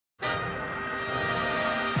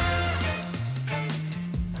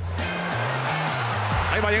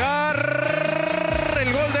va a llegar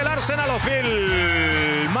el gol del Arsenal.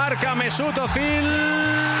 Ozil. Marca Mesut Ozil.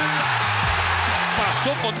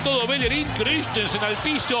 Pasó con todo Bellerín, Christensen al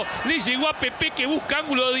piso, le llegó a Pepe que busca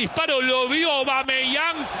ángulo de disparo, lo vio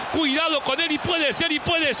Aubameyang, cuidado con él y puede ser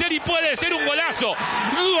un golazo.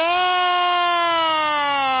 ¡Gol!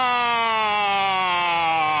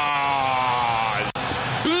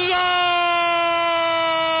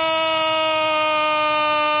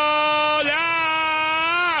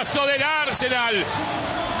 ¡Golazo del Arsenal!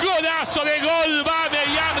 ¡Golazo de gol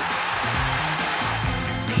Aubameyang!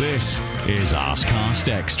 This is Arsecast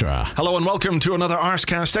Extra. Hello and welcome to another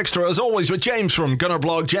Arsecast Extra, as always with James from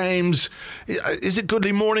Gunnerblog. James, is it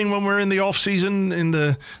goodly morning when we're in the off-season, in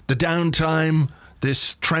the downtime,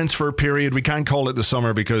 this transfer period? We can't call it the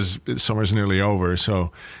summer because summer's nearly over,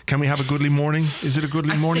 so can we have a goodly morning? Is it a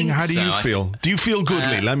goodly morning? How do you feel? Do you feel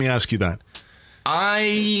goodly? Let me ask you that.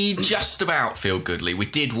 I just about feel goodly. We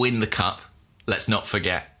did win the cup, let's not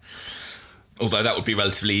forget. Although that would be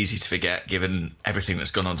relatively easy to forget, given everything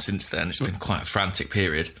that's gone on since then. It's been quite a frantic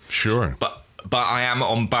period. Sure. But I am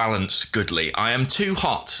on balance goodly. I am too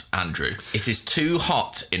hot, Andrew. It is too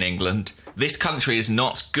hot in England. This country is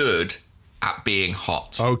not good at being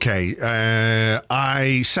hot. Okay.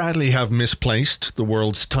 I sadly have misplaced the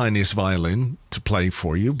world's tiniest violin to play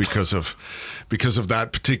for you because of that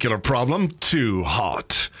particular problem. Too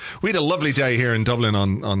hot. We had a lovely day here in Dublin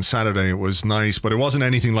on Saturday. It was nice, but it wasn't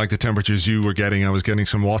anything like the temperatures you were getting. I was getting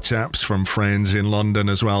some WhatsApps from friends in London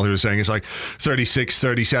as well who were saying it's like 36,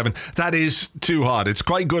 37. That is too hot. It's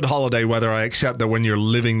quite good holiday weather. I accept that when you're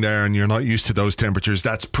living there and you're not used to those temperatures,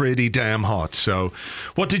 that's pretty damn hot. So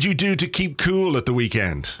what did you do to keep cool at the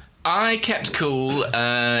weekend? I kept cool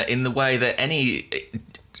in the way that any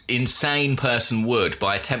insane person would,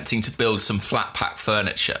 by attempting to build some flat pack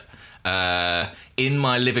furniture in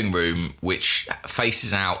my living room, which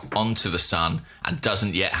faces out onto the sun and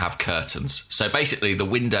doesn't yet have curtains. So basically the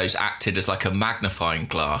windows acted as like a magnifying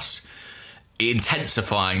glass,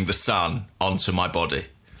 intensifying the sun onto my body.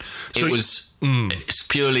 So it was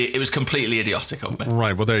completely idiotic of me.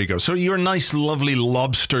 Right, well there you go. So you're a nice lovely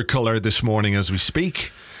lobster colour this morning as we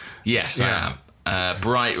speak. Yes, yeah. I am.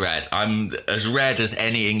 Bright red. I'm as red as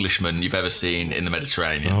any Englishman you've ever seen in the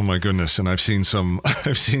Mediterranean. Oh my goodness! And I've seen some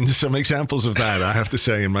examples of that, I have to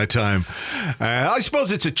say, in my time. I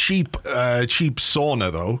suppose it's a cheap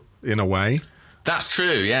sauna, though, in a way. That's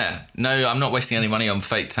true. Yeah. No, I'm not wasting any money on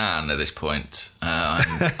fake tan at this point.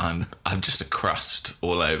 I'm just a crust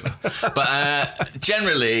all over. But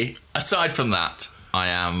generally, aside from that, I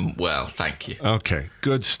am well. Thank you. Okay.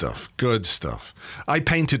 Good stuff. Good stuff. I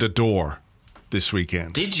painted a door this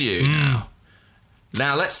weekend. Did you?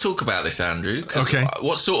 Now let's talk about this, Andrew. Okay.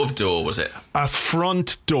 What sort of door was it? A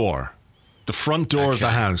front door. The front door of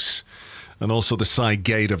the house, and also the side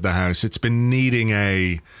gate of the house. It's been needing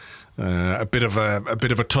a bit of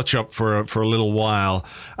a touch up for a little while.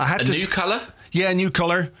 I had new colour? Yeah, new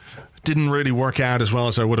colour. Didn't really work out as well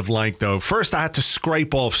as I would have liked, though. First, I had to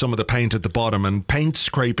scrape off some of the paint at the bottom, and paint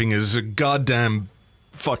scraping is a goddamn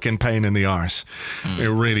fucking pain in the arse. It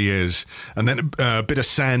really is. And then a bit of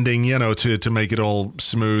sanding, to make it all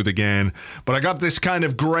smooth again. But I got this kind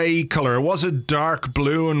of grey colour. It was a dark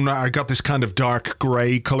blue, and I got this kind of dark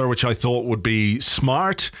grey colour, which I thought would be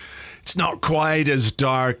smart. It's not quite as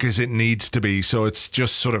dark as it needs to be, so it's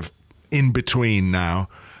just sort of in between now,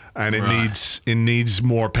 and it needs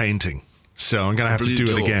more painting. So I'm going to have to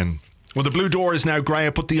do it again. Well, the blue door is now grey. I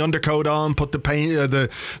put the undercoat on, put the paint, the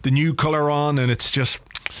new colour on, and it's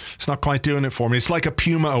not quite doing it for me. It's like a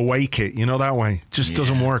Puma away kit, that way. It just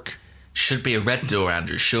doesn't work. Should be a red door,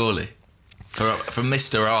 Andrew, surely. For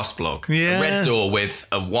Mr. Arseblog. Yeah. A red door with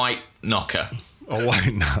a white knocker. A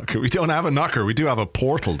white knocker. We don't have a knocker. We do have a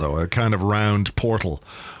portal, though, a kind of round portal.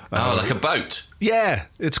 Like a boat? Yeah.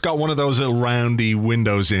 It's got one of those little roundy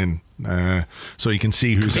windows in. So you can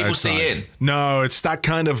see who's outside. People see in? No, it's that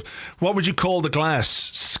kind of, what would you call the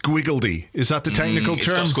glass? Squiggledy. Is that the technical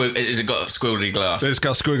term? Has it got squiggledy glass? It's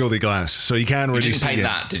got squiggledy glass, so you can't really see it. You didn't paint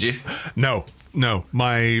that, did you? No.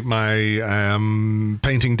 My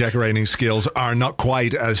painting decorating skills are not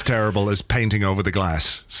quite as terrible as painting over the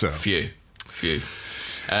glass. So Few.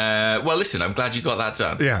 Well, listen, I'm glad you got that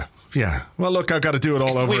done. Yeah. Well, look, I've got to do it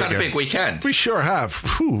all over again. We've had a big weekend. We sure have.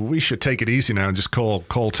 Whew, we should take it easy now and just call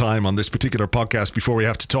time on this particular podcast before we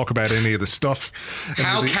have to talk about any of the stuff.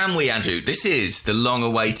 How can we, Andrew? This is the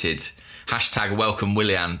long-awaited #Welcome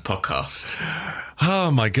Willian podcast.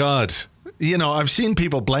 Oh, my God. I've seen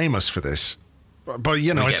people blame us for this. But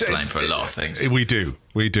you know, we get blamed for a lot of things. We do,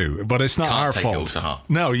 but it's not our fault. Can't take it all to heart.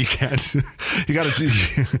 No, you can't. You got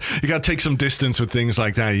to take some distance with things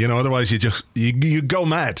like that. You know, otherwise you go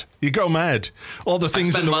mad. You go mad. All the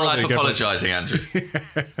things in the world. I spend my life apologising, Andrew.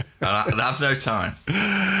 I have no time.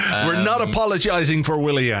 We're not apologising for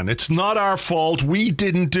Willian. It's not our fault. We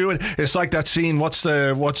didn't do it. It's like that scene. What's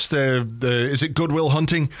the? Is it Good Will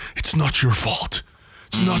Hunting? It's not your fault.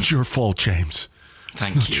 It's not your fault, James.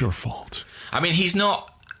 Thank you. It's not your fault. I mean, he's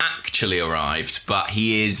not actually arrived, but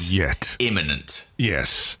he is imminent.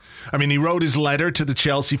 Yes. I mean, he wrote his letter to the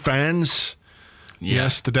Chelsea fans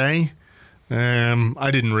yesterday. I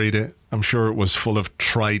didn't read it. I'm sure it was full of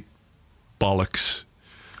trite bollocks.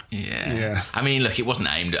 Yeah. I mean, look, it wasn't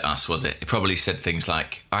aimed at us, was it? It probably said things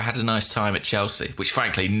like, I had a nice time at Chelsea, which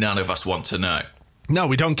frankly, none of us want to know. No,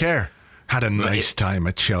 we don't care. Had a nice time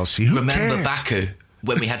at Chelsea. Who Remember cares? Baku?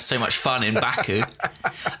 When we had so much fun in Baku.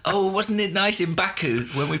 Oh, wasn't it nice in Baku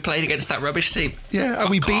when we played against that rubbish team? Yeah, and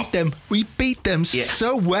we beat them. We beat them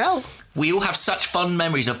so well. We all have such fond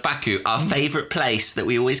memories of Baku, our favourite place that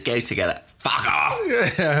we always go together. Fuck off!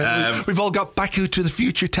 Yeah, we've all got Baku to the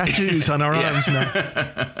future tattoos on our arms now.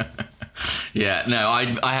 Yeah, no,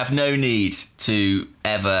 I have no need to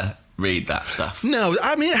ever read that stuff. No,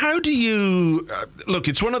 I mean, how do you... look,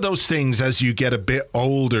 it's one of those things, as you get a bit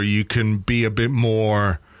older, you can be a bit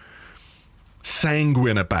more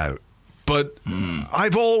sanguine about. But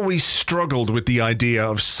I've always struggled with the idea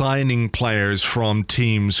of signing players from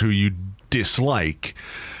teams who you dislike.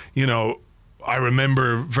 You know, I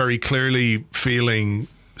remember very clearly feeling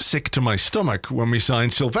sick to my stomach when we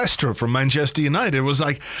signed Silvestre from Manchester United. It was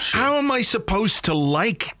like, how am I supposed to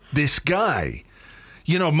like this guy?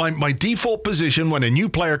 You know, my default position when a new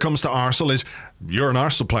player comes to Arsenal is, you're an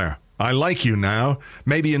Arsenal player. I like you now.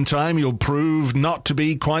 Maybe in time you'll prove not to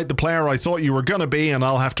be quite the player I thought you were going to be, and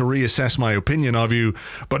I'll have to reassess my opinion of you.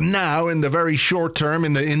 But now, in the very short term,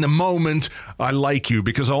 in the moment, I like you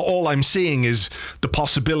because all I'm seeing is the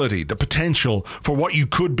possibility, the potential for what you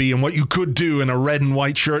could be and what you could do in a red and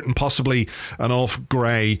white shirt and possibly an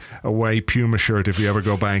off-grey away Puma shirt if you ever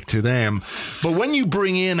go back to them. But when you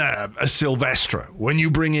bring in a Silvestre, when you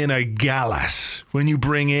bring in a Gallas, when you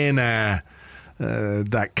bring in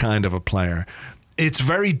that kind of a player, it's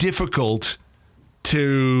very difficult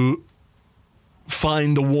to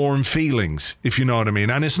find the warm feelings, if you know what I mean.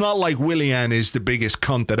 And it's not like Willian is the biggest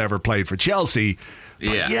cunt that ever played for Chelsea.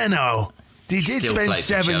 But, you know, he did spend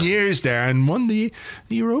 7 years there and won the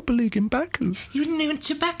Europa League in Baku. You went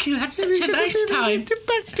to Baku, had such a nice time.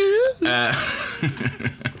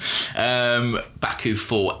 Baku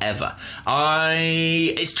forever.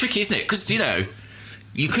 It's tricky, isn't it? Because, you know,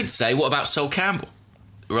 you could say, what about Sol Campbell?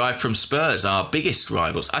 Arrived from Spurs, our biggest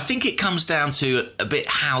rivals. I think it comes down to a bit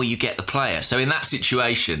how you get the player. So in that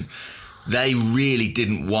situation, they really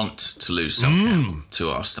didn't want to lose Sol Campbell to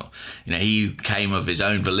Arsenal. You know, he came of his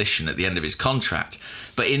own volition at the end of his contract.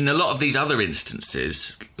 But in a lot of these other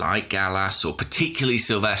instances, like Gallas or particularly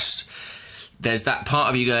Silvestre, there's that part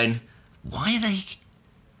of you going, why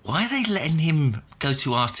are they letting him go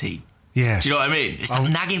to our team? Yeah. Do you know what I mean? It's that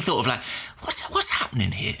nagging thought of like, what's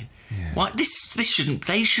happening here? Yeah. Why they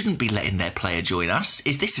shouldn't be letting their player join us?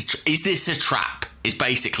 Is this a trap? Is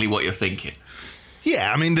basically what you're thinking.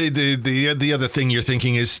 Yeah, I mean the other thing you're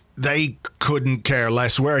thinking is they couldn't care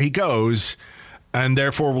less where he goes, and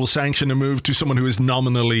therefore will sanction a move to someone who is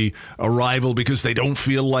nominally a rival because they don't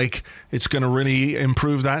feel like it's going to really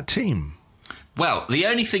improve that team. Well, the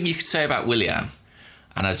only thing you could say about Willian,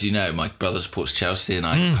 and as you know, my brother supports Chelsea, and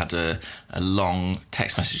I had a long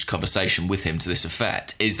text message conversation with him to this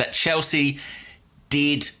effect, is that Chelsea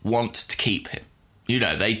did want to keep him. You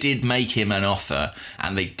know, they did make him an offer,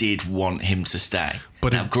 and they did want him to stay.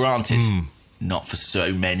 But now, granted, not for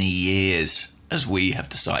so many years as we have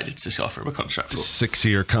decided to offer him a contract for.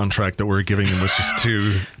 6-year contract that we're giving him was just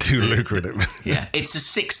too lucrative. Yeah, it's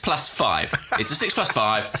a 6+5. It's a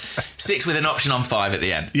 6+5, 6 with an option on 5 at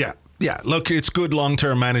the end. Yeah. Yeah, look, it's good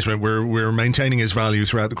long-term management. We're maintaining his value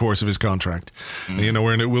throughout the course of his contract. You know,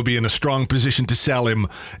 we'll be in a strong position to sell him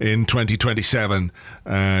in 2027.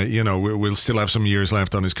 You know, we'll still have some years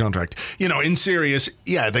left on his contract. You know, in serious,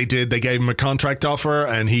 yeah, they did. They gave him a contract offer,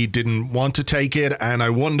 and he didn't want to take it. And I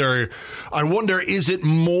wonder, is it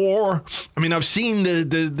more? I mean, I've seen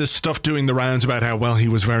the stuff doing the rounds about how, well, he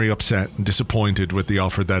was very upset and disappointed with the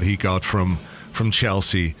offer that he got from from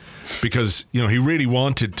Chelsea because, you know, he really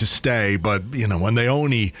wanted to stay. But, you know, when they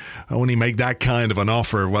only make that kind of an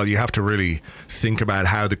offer, well, you have to really think about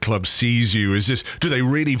how the club sees you. Do they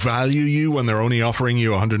really value you when they're only offering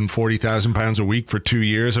you £140,000 a week for 2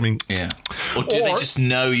 years? I mean, yeah. Or do they just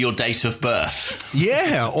know your date of birth?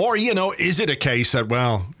 Yeah. Or, you know, is it a case that,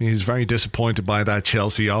 well, he's very disappointed by that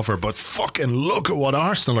Chelsea offer, but fucking look at what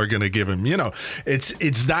Arsenal are going to give him. You know, it's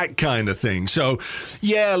that kind of thing. So,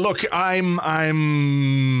 yeah, look, I'm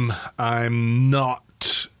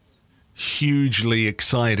not hugely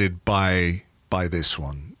excited by this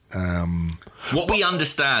one. What we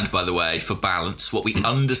understand, by the way, for balance, what we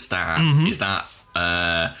understand is that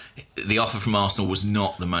the offer from Arsenal was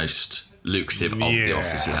not the most lucrative of the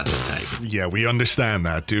offers he had on the table. Yeah, we understand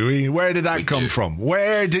that, do we? Where did that come from?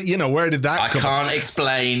 Where did that come from? I can't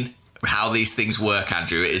explain how these things work,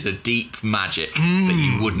 Andrew. It is a deep magic that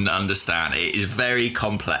you wouldn't understand. It is very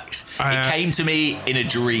complex. It came to me in a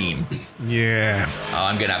dream. Yeah. Oh,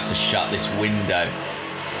 I'm going to have to shut this window.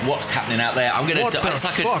 What's happening out there? I'm going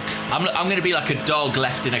to be like a dog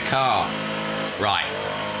left in a car. Right.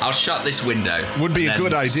 I'll shut this window. Would be a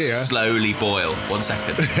good idea. Slowly boil. 1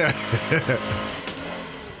 second.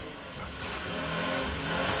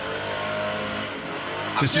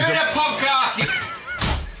 I'm doing a podcast.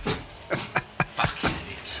 Fucking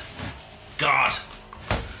idiots. God.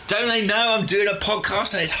 Don't they know I'm doing a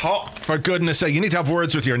podcast and it's hot? For goodness sake, you need to have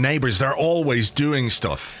words with your neighbours. They're always doing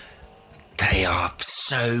stuff. They are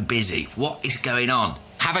so busy. What is going on?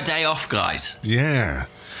 Have a day off, guys. Yeah.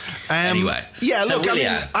 Anyway. Yeah, so look,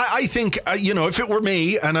 Willian, I think, you know, if it were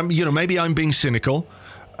me, and I'm, you know, maybe I'm being cynical,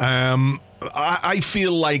 I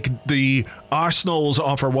feel like the Arsenal's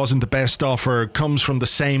offer wasn't the best offer, comes from the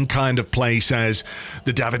same kind of place as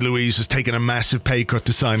the David Luiz has taken a massive pay cut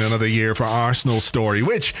to sign another year for Arsenal story,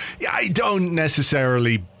 which I don't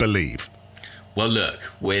necessarily believe. Well, look,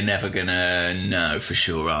 we're never going to know for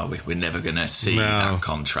sure, are we? We're never going to see that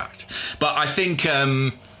contract. But I think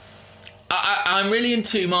I'm really in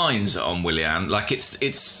two minds on Willian. Like,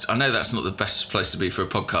 it's. I know that's not the best place to be for a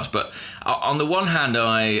podcast, but on the one hand,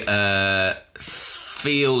 I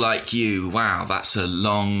feel like wow, that's a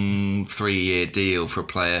long 3-year deal for a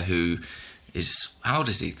player who is, how old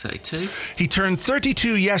is he, 32? He turned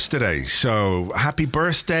 32 yesterday, so happy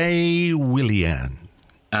birthday, Willian.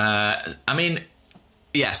 I mean,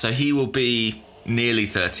 yeah, so he will be nearly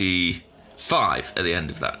 35 at the end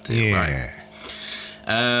of that deal, right?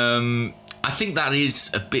 I think that is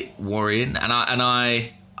a bit worrying, and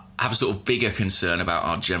I have a sort of bigger concern about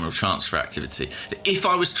our general transfer activity. If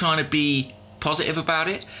I was trying to be positive about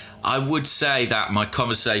it, I would say that my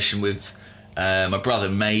conversation with my brother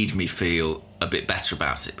made me feel a bit better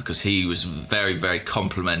about it, because he was very, very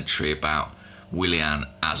complimentary about Willian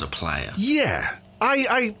as a player. Yeah.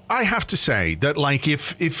 I have to say that, like,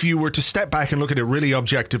 if you were to step back and look at it really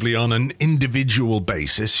objectively on an individual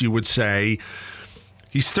basis, you would say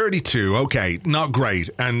he's 32, okay, not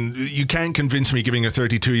great. And you can't convince me giving a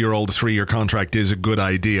 32-year-old a 3-year contract is a good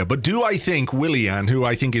idea. But do I think Willian, who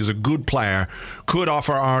I think is a good player, could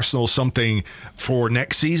offer Arsenal something for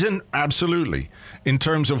next season? Absolutely. In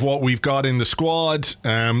terms of what we've got in the squad,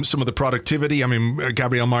 some of the productivity, I mean,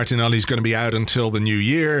 Gabriel Martinelli is going to be out until the new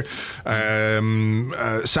year.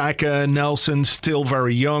 Saka, Nelson, still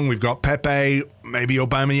very young. We've got Pepe. Maybe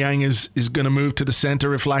Aubameyang is going to move to the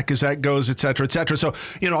centre if Lacazette goes, etc., etc. So,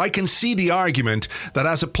 you know, I can see the argument that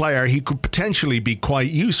as a player, he could potentially be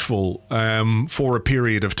quite useful for a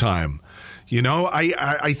period of time. You know,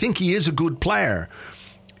 I think he is a good player.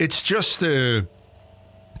 It's just the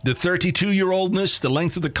 32-year-oldness, the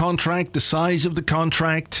length of the contract, the size of the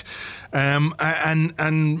contract,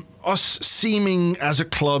 and us seeming as a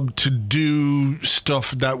club to do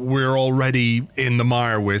stuff that we're already in the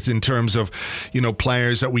mire with, in terms of, you know,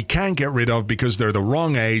 players that we can't get rid of because they're the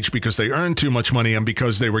wrong age, because they earn too much money, and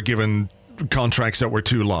because they were given contracts that were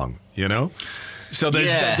too long, you know? So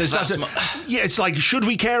it's like, should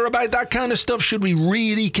we care about that kind of stuff? Should we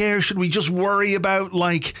really care? Should we just worry about,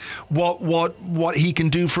 like, what he can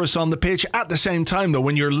do for us on the pitch? At the same time, though,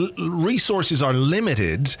 when your resources are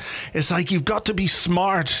limited, it's like you've got to be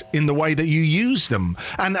smart in the way that you use them.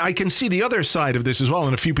 And I can see the other side of this as well.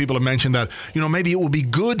 And a few people have mentioned that, you know, maybe it will be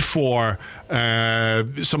good for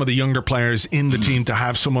some of the younger players in the team to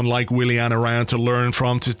have someone like Willian around to learn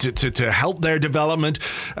from, to help their development.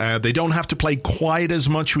 They don't have to play quite as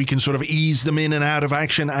much. We can sort of ease them in and out of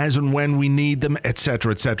action as and when we need them,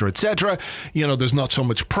 etc., etc., etc. You know, there's not so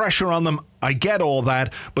much pressure on them. I get all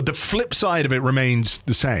that, but the flip side of it remains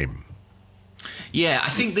the same. Yeah, I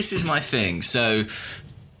think this is my thing. So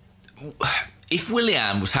if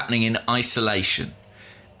Willian was happening in isolation,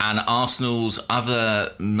 And Arsenal's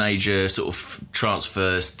other major sort of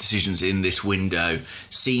transfer decisions in this window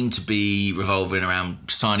seem to be revolving around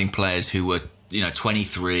signing players who were,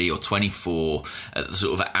 23 or 24 at the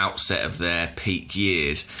sort of outset of their peak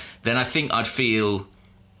years. Then I think I'd feel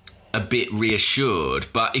a bit reassured.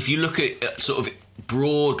 But if you look at sort of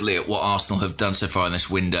broadly at what Arsenal have done so far in this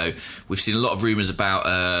window, we've seen a lot of rumours about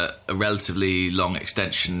a relatively long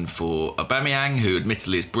extension for Aubameyang, who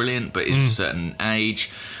admittedly is brilliant but is a certain age.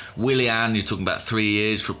 Willian, you're talking about 3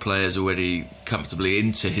 years for players already comfortably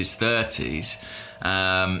into his 30s.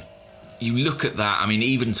 You look at that, I mean,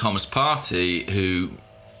 even Thomas Partey, who,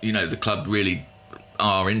 the club really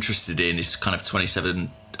are interested in, is kind of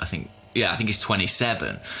 27, I think he's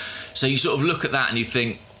 27. So you sort of look at that and you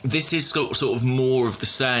think, this is sort of more of the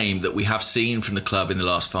same that we have seen from the club in the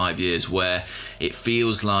last 5 years, where it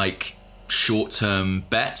feels like short-term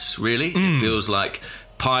bets, really. It feels like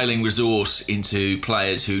piling resource into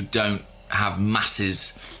players who don't have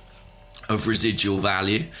masses of residual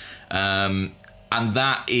value. And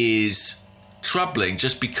that is troubling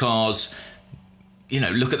just because,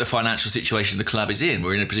 look at the financial situation the club is in.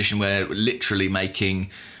 We're in a position where we're literally making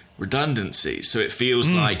redundancies. So it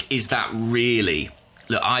feels like, is that really...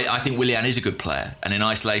 Look, I think Willian is a good player, and in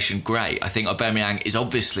isolation, great. I think Aubameyang is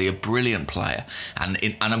obviously a brilliant player, and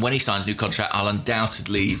when he signs a new contract, I'll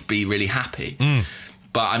undoubtedly be really happy.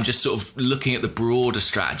 But I'm just sort of looking at the broader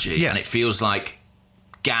strategy, and it feels like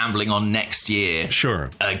gambling on next year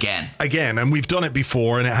again, and we've done it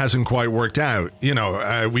before and it hasn't quite worked out.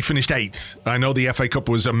 We finished 8th. I know the FA Cup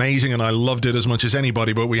was amazing and I loved it as much as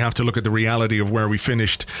anybody, but we have to look at the reality of where we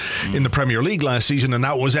finished in the Premier League last season, and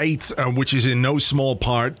that was 8th, which is in no small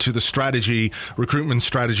part to the recruitment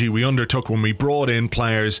strategy we undertook when we brought in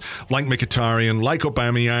players like Mkhitaryan, like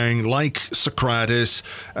Aubameyang, like Sokratis,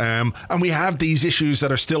 and we have these issues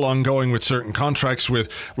that are still ongoing with certain contracts, with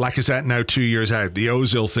Lacazette now 2 years out, the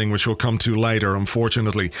Ozil thing, which we'll come to later,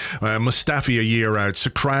 unfortunately. Mustafi a year out,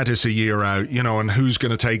 Sokratis a year out, and who's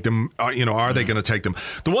going to take them? Are they going to take them?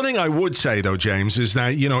 The one thing I would say, though, James, is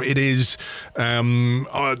that, it is,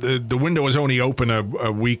 the window is only open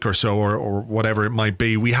a week or so, or whatever it might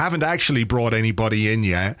be. We haven't actually brought anybody in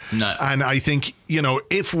yet. No. And I think,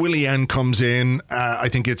 if Willian comes in, I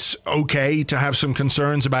think it's okay to have some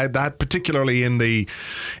concerns about that, particularly in the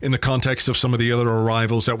context of some of the other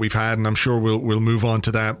arrivals that we've had, and I'm sure we'll move on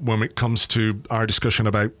to that when it comes to our discussion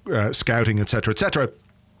about scouting, etc., etc.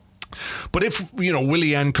 But if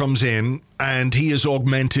Willian comes in and he is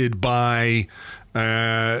augmented by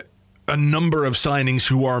a number of signings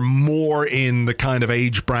who are more in the kind of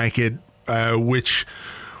age bracket which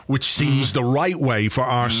seems the right way for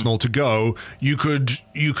Arsenal to go, you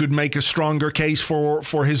could make a stronger case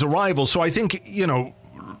for his arrival. So I think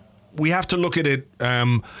we have to look at it.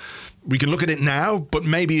 We can look at it now, but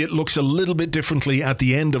maybe it looks a little bit differently at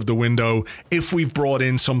the end of the window if we've brought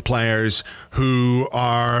in some players who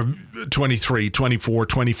are 23, 24,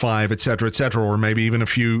 25, etc., or maybe even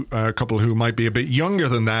a couple who might be a bit younger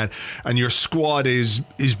than that, and your squad is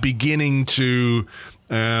beginning to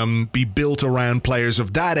be built around players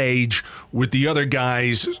of that age, with the other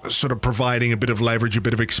guys sort of providing a bit of leverage, a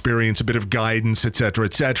bit of experience, a bit of guidance,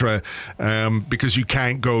 etc., because you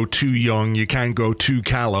can't go too young, you can't go too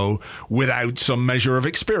callow without some measure of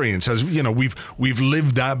experience, as we've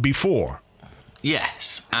lived that before.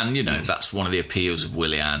 Yes, and that's one of the appeals of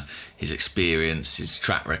Willian, his experience, his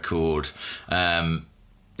track record. I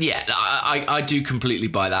do completely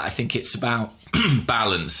buy that. I think it's about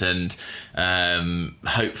balance, and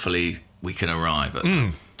hopefully we can arrive at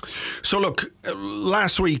that. So look,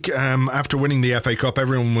 last week after winning the FA Cup,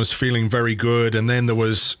 everyone was feeling very good, and then there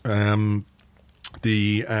was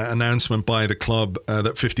the announcement by the club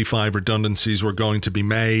that 55 redundancies were going to be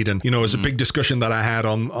made, and it was a big discussion that I had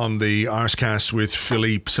on the Arsecast with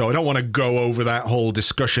Philippe, so I don't want to go over that whole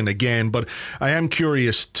discussion again, but I am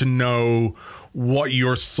curious to know what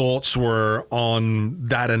your thoughts were on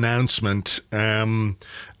that announcement, and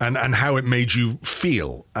how it made you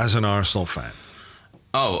feel as an Arsenal fan.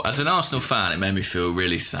 Oh, as an Arsenal fan, it made me feel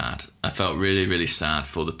really sad. I felt really, really sad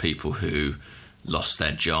for the people who lost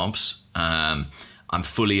their jobs. I'm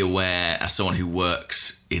fully aware, as someone who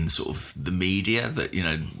works in sort of the media, that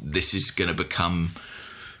this is going to become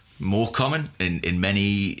more common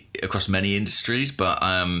across many industries. But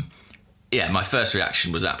my first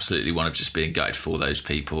reaction was absolutely one of just being gutted for those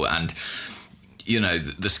people. And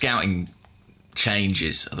the scouting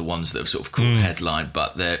changes are the ones that have sort of caught the headline,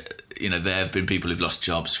 but there have been people who've lost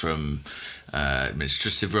jobs from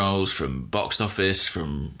administrative roles, from box office,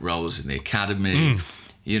 from roles in the academy.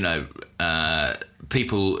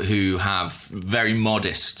 People who have very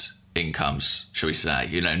modest incomes, shall we say?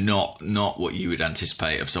 Not what you would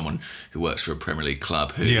anticipate of someone who works for a Premier League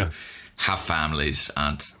club who have families,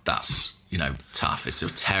 and that's tough. It's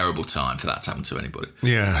a terrible time for that to happen to anybody.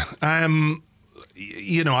 Yeah.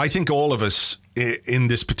 I think all of us in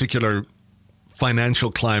this particular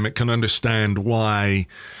financial climate can understand why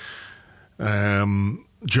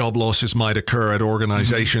job losses might occur at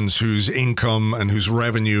organisations whose income and whose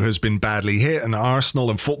revenue has been badly hit. And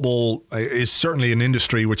Arsenal and football is certainly an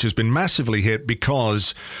industry which has been massively hit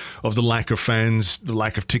because of the lack of fans, the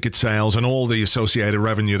lack of ticket sales, and all the associated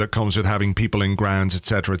revenue that comes with having people in grounds,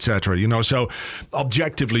 etc., etc. So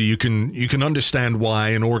objectively, you can understand why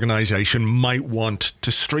an organisation might want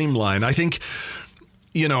to streamline. I think,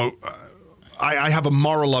 I have a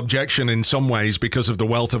moral objection in some ways because of the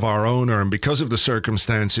wealth of our owner and because of the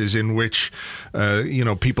circumstances in which,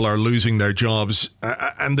 people are losing their jobs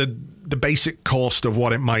and the basic cost of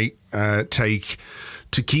what it might take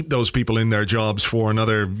to keep those people in their jobs for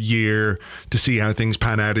another year to see how things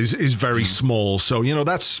pan out is very small. So,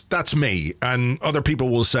 that's me. And other people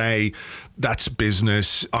will say that's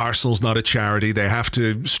business. Arsenal's not a charity. They have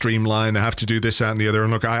to streamline. They have to do this, that, and the other.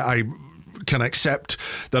 And look, I can accept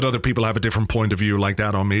that other people have a different point of view like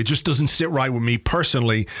that on me. It just doesn't sit right with me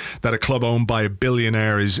personally that a club owned by a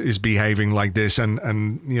billionaire is behaving like this and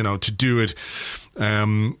to do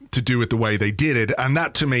it the way they did it. And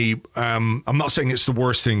that, to me, I'm not saying it's the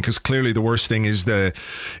worst thing, because clearly the worst thing is the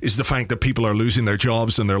fact that people are losing their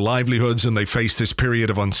jobs and their livelihoods, and they face this period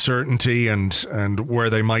of uncertainty and where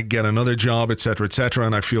they might get another job, etc., etc.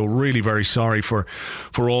 And I feel really very sorry for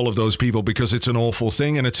all of those people, because it's an awful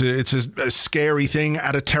thing, and it's a scary thing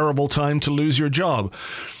at a terrible time to lose your job.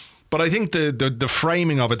 But I think the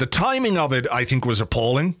framing of it, the timing of it, I think was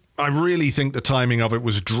appalling. I really think the timing of it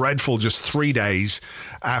was dreadful, just 3 days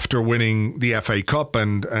after winning the FA Cup.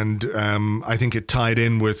 And I think it tied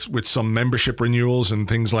in with some membership renewals and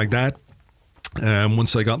things like that.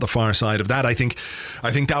 Once they got the far side of that, I think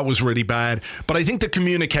that was really bad. But I think the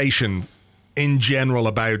communication in general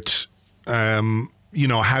about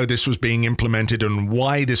how this was being implemented and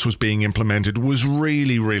why this was being implemented was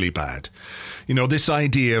really, really bad. This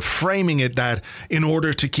idea of framing it that in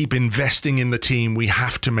order to keep investing in the team, we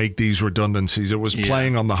have to make these redundancies. It was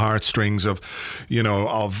playing on the heartstrings of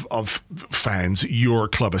fans, your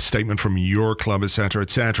club, a statement from your club, etc.,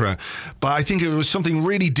 etc. But I think it was something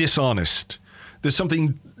really dishonest. There's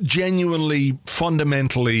something genuinely,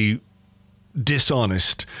 fundamentally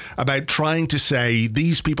dishonest about trying to say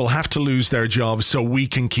these people have to lose their jobs so we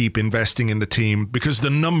can keep investing in the team, because the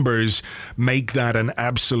numbers make that an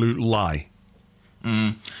absolute lie.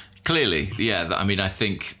 Clearly, yeah. I mean, I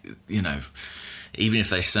think, even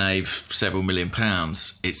if they save several £1 million,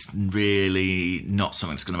 it's really not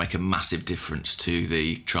something that's going to make a massive difference to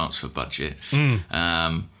the transfer budget.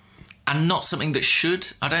 And not something that should,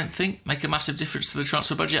 I don't think, make a massive difference to the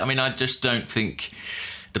transfer budget. I mean, I just don't think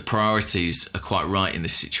the priorities are quite right in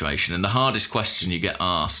this situation. And the hardest question you get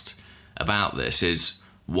asked about this is,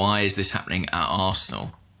 why is this happening at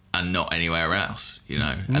Arsenal and not anywhere else?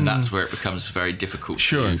 And that's where it becomes very difficult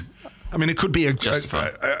to I mean, it could be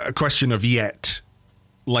a question of yet.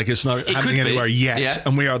 Like, it's not happening anywhere yet.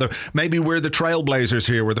 And maybe we're the trailblazers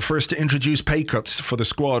here. We're the first to introduce pay cuts for the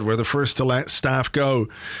squad. We're the first to let staff go.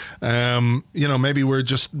 Maybe we're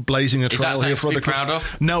just blazing a trail here for the proud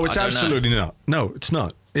of? No, it's absolutely not. No, it's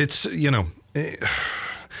not. It's,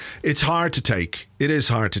 it's hard to take. It is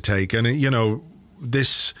hard to take. And,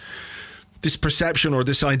 this perception or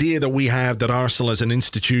this idea that we have that Arsenal as an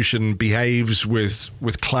institution behaves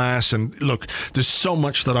with class. And look, there's so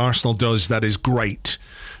much that Arsenal does that is great.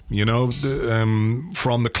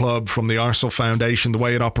 From the club, from the Arsenal Foundation, the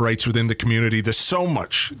way it operates within the community. There's so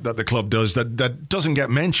much that the club does that doesn't get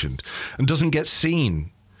mentioned and doesn't get seen.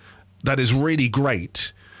 That is really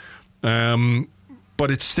great. But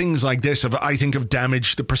it's things like this I think have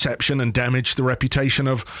damaged the perception and damaged the reputation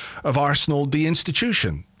of Arsenal, the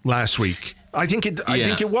institution, last week. I think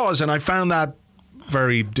it was, and I found that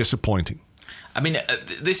very disappointing. I mean,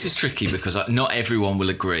 this is tricky because not everyone will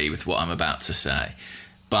agree with what I'm about to say.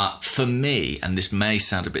 But for me, and this may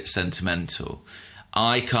sound a bit sentimental,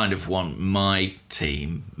 I kind of want my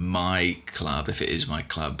team, my club, if it is my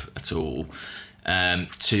club at all,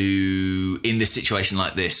 to, in this situation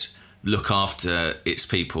like this, look after its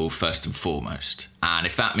people first and foremost. And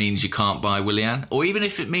if that means you can't buy Willian, or even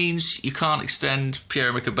if it means you can't extend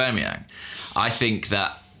Pierre-Emerick Aubameyang, I think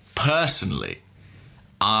that personally,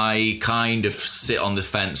 I kind of sit on the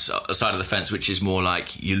side of the fence, which is more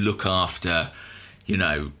like you look after,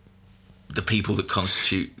 the people that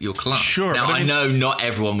constitute your club. Sure. Now, I know not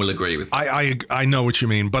everyone will agree with that. I know what you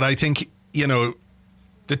mean, but I think,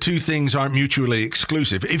 the the two things aren't mutually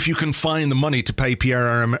exclusive. If you can find the money to pay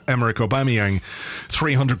Pierre-Emerick Aubameyang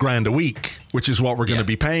 300 grand a week, which is what we're going to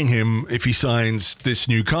be paying him if he signs this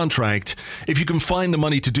new contract, if you can find the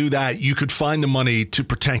money to do that, you could find the money to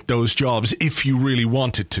protect those jobs if you really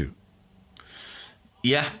wanted to.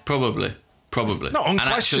 Yeah, probably. No,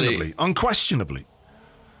 unquestionably.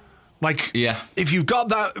 Like, if you've got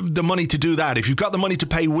the money to do that, if you've got the money to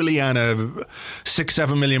pay Willian a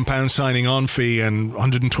 £6-7 million signing on fee and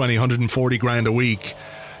 140 grand a week,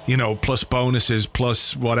 you know, plus bonuses,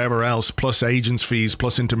 plus whatever else, plus agents' fees,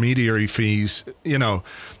 plus intermediary fees, you know,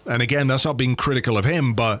 and again, that's not being critical of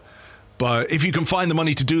him, but if you can find the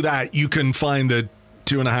money to do that, you can find the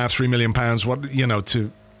 £2.5-3 million,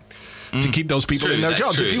 to keep those people in their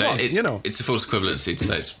jobs if you want. It's a false equivalency to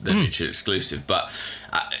say they're mutually exclusive, but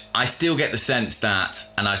I still get the sense that,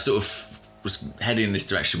 and I sort of was heading in this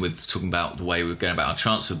direction with talking about the way we're going about our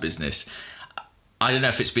transfer business. I don't know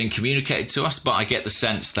if it's being communicated to us, but I get the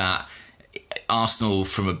sense that Arsenal,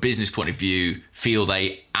 from a business point of view, feel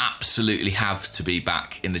they absolutely have to be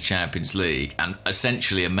back in the Champions League, and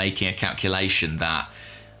essentially are making a calculation that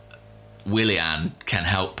Willian can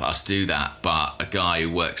help us do that, but a guy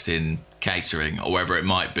who works in catering or wherever it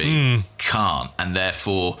might be can't, and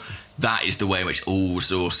therefore that is the way in which all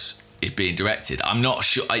resource is being directed. I'm not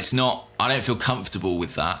sure, I don't feel comfortable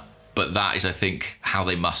with that, but that is, I think, how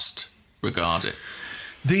they must regard it.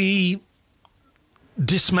 The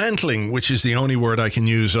dismantling, which is the only word I can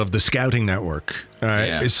use, of the scouting network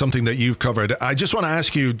is something that you've covered. I just want to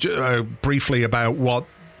ask you briefly about what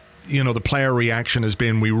the player reaction has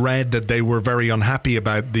been. We read that they were very unhappy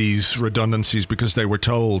about these redundancies because they were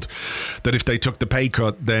told that if they took the pay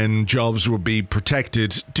cut, then jobs would be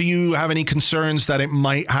protected. Do you have any concerns that it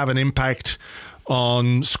might have an impact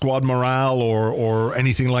on squad morale or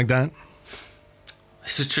anything like that?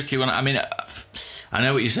 It's a tricky one. I mean, I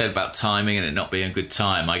know what you said about timing and it not being a good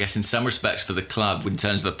time. I guess in some respects for the club, in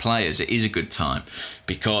terms of the players, it is a good time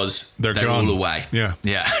because they're all away. Yeah,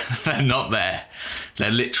 they're not there. They're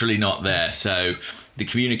literally not there. So the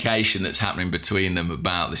communication that's happening between them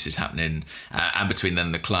about this is happening, and between them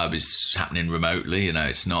and the club is happening remotely.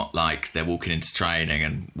 It's not like they're walking into training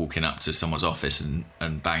and walking up to someone's office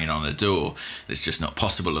and banging on a door. It's just not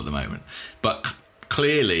possible at the moment. But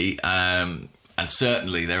clearly, and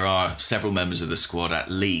certainly there are several members of the squad at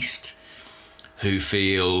least who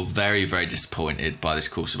feel very, very disappointed by this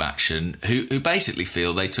course of action, who basically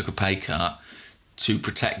feel they took a pay cut to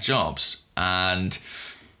protect jobs. And,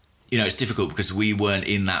 it's difficult because we weren't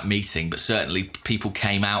in that meeting, but certainly people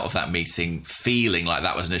came out of that meeting feeling like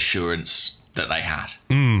that was an assurance that they had,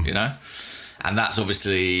 And that's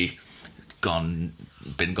obviously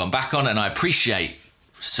been gone back on, and I appreciate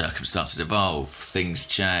circumstances evolve, things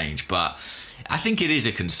change, but I think it is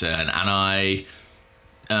a concern, and I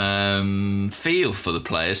feel for the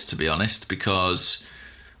players, to be honest, because,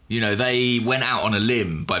 they went out on a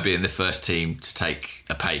limb by being the first team to take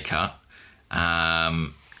a pay cut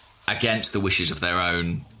against the wishes of their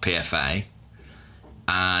own PFA.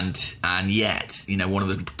 And yet, one of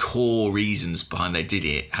the core reasons behind they did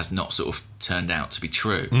it has not sort of turned out to be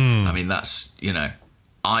true. I mean, that's,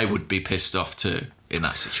 I would be pissed off too in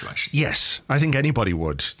that situation. Yes, I think anybody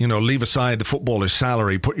would. Leave aside the footballer's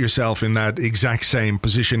salary, put yourself in that exact same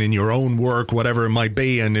position in your own work, whatever it might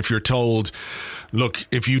be. And if you're told, look,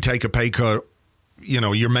 if you take a pay cut,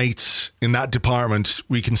 your mates in that department,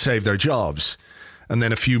 we can save their jobs. And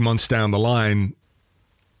then a few months down the line,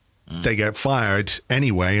 they get fired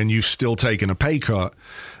anyway, and you've still taken a pay cut.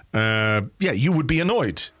 You would be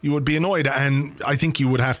annoyed. You would be annoyed. And I think you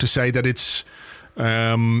would have to say that it's,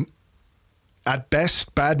 at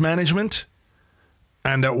best, bad management,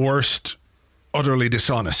 and at worst, utterly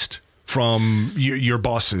dishonest from your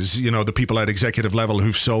bosses, the people at executive level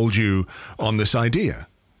who've sold you on this idea.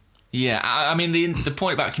 Yeah, I mean, the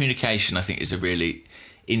point about communication, I think, is a really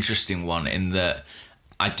interesting one, in that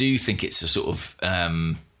I do think it's a sort of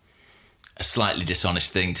a slightly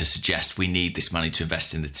dishonest thing to suggest we need this money to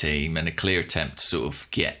invest in the team, and a clear attempt to sort of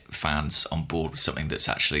get fans on board with something that's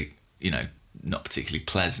actually, not particularly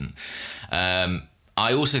pleasant.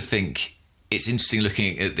 I also think it's interesting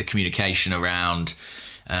looking at the communication around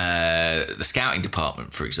the scouting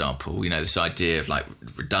department, for example. This idea of like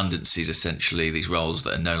redundancies, essentially, these roles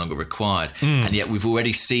that are no longer required. And yet we've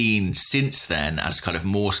already seen since then, as kind of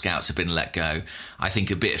more scouts have been let go, I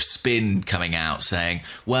think a bit of spin coming out saying,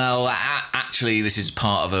 well, actually, this is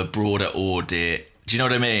part of a broader audit. Do you know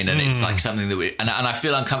what I mean? And it's like something that and I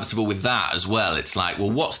feel uncomfortable with that as well. It's like,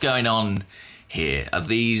 well, what's going on here? Are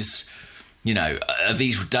these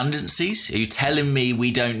redundancies? Are you telling me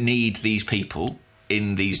we don't need these people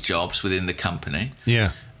in these jobs within the company?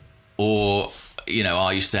 Yeah. Or,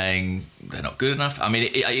 are you saying they're not good enough? I mean,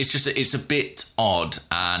 it's a bit odd,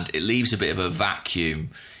 and it leaves a bit of a vacuum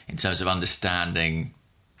in terms of understanding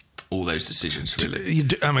all those decisions, really.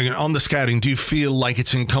 I mean, on the scouting, do you feel like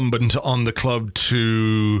it's incumbent on the club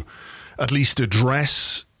to at least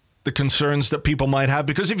address the concerns that people might have?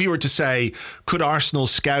 Because if you were to say, could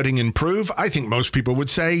Arsenal's scouting improve? I think most people would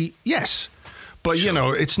say yes. But,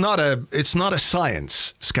 Sure. it's not a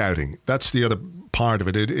science, scouting. That's the other part of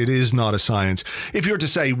it. It is not a science. If you were to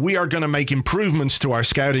say, we are going to make improvements to our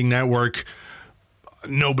scouting network,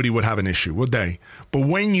 nobody would have an issue, would they? But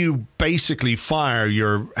when you basically fire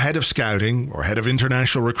your head of scouting or head of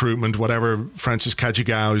international recruitment, whatever Francis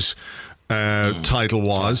Cagigao's title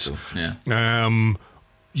was,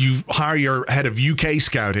 you hire your head of UK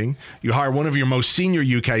scouting, you hire one of your most senior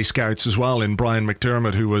UK scouts as well in Brian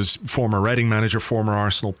McDermott, who was former Reading manager, former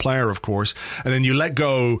Arsenal player, of course, and then you let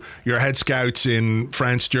go your head scouts in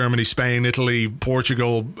France, Germany, Spain, Italy,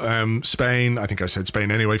 Portugal, Spain, I think I said Spain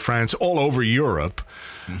anyway, France, all over Europe.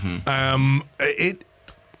 It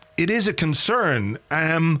is a concern.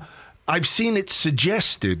 I've seen it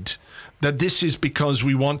suggested that this is because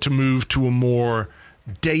we want to move to a more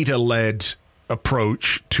data-led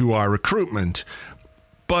approach to our recruitment.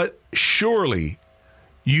 But surely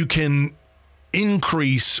you can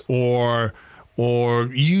increase or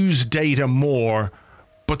use data more,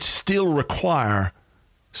 but still require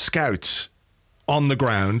scouts on the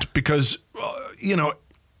ground, because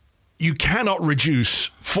you cannot reduce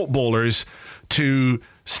footballers to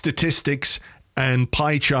statistics and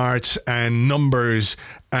pie charts and numbers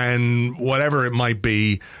and whatever it might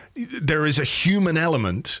be. There is a human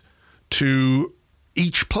element to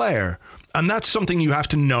each player, and that's something you have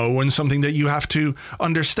to know and something that you have to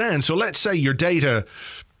understand. So let's say your data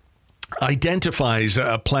identifies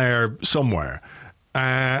a player somewhere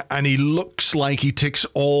and he looks like he ticks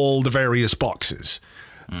all the various boxes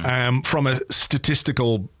from a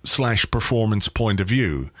statistical / performance point of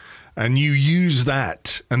view, and you use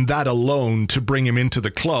that and that alone to bring him into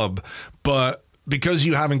the club. But because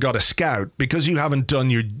you haven't got a scout, because you haven't done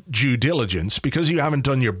your due diligence, because you haven't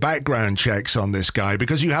done your background checks on this guy,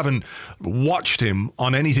 because you haven't watched him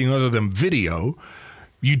on anything other than video,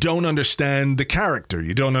 you don't understand the character.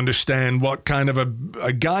 You don't understand what kind of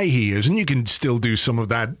a guy he is. And you can still do some of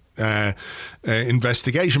that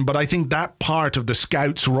investigation. But I think that part of the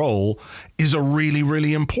scout's role is a really,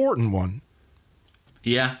 really important one.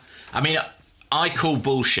 Yeah. I mean, I call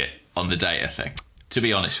bullshit on the data thing, to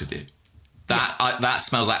be honest with you. That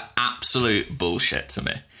smells like absolute bullshit to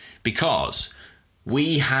me, because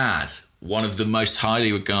we had one of the most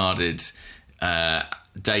highly regarded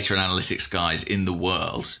data and analytics guys in the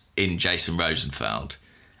world in Jason Rosenfeld,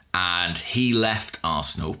 and he left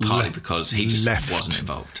Arsenal partly because he just wasn't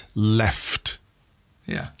involved. Left.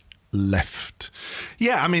 Yeah,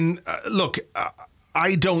 I mean, look,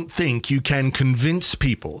 I don't think you can convince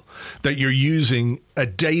people that you're using a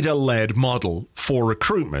data-led model for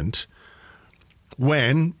recruitment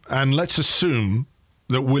when, and let's assume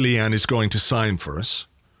that Willian is going to sign for us,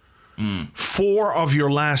 4 of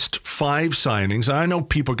your last 5 signings, I know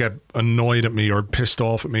people get annoyed at me or pissed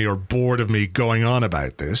off at me or bored of me going on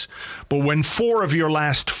about this, but when 4 of your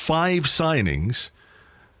last 5 signings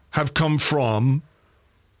have come from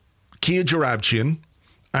Kia Jarabchian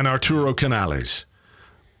and Arturo Canales,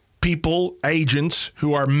 people, agents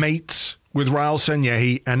who are mates with Raul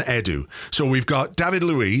Sanyehi and Edu. So we've got David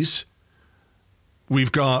Luiz,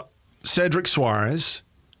 we've got Cedric Suarez,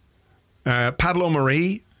 Pablo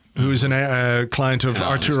Marie, who is a client of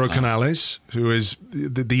Arturo Canales, who is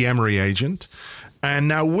the Emery agent, and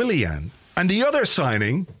now Willian. And the other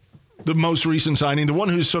signing, the most recent signing, the one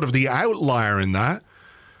who's sort of the outlier in that,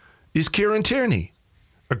 is Kieran Tierney.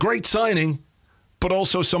 A great signing, but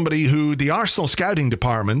also somebody who the Arsenal scouting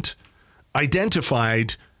department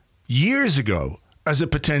identified years ago as a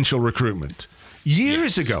potential recruitment.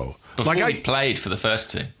 Years ago. Before he played for the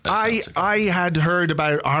first team. I had heard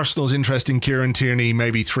about Arsenal's interest in Kieran Tierney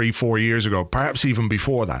maybe 3-4 years ago, perhaps even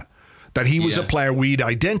before that he was a player we'd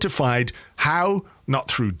identified. How? Not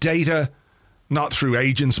through data, not through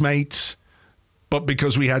agents' mates, but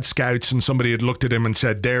because we had scouts and somebody had looked at him and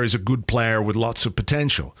said, there is a good player with lots of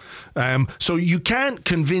potential. So you can't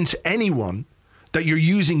convince anyone that you're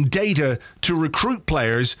using data to recruit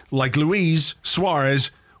players like Luiz, Suarez,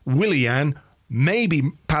 Willian, maybe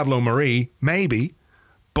Pablo Marie, maybe,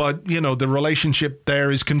 but, the relationship there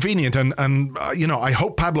is convenient. And I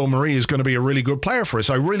hope Pablo Marie is going to be a really good player for us.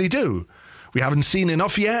 I really do. We haven't seen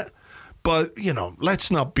enough yet, but,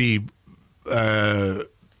 let's not be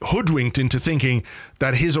hoodwinked into thinking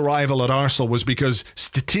that his arrival at Arsenal was because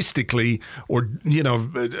statistically, or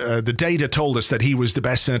the data told us that he was the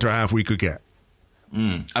best centre half we could get.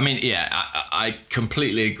 I mean, yeah, I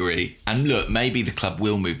completely agree. And look, maybe the club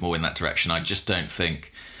will move more in that direction. I just don't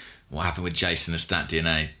think what happened with Jason and Stat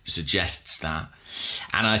DNA suggests that.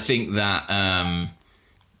 And I think that...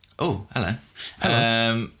 hello.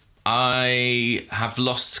 I have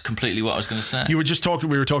lost completely what I was going to say. We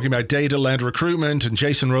were talking about data-led recruitment and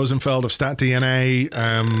Jason Rosenfeld of Stat DNA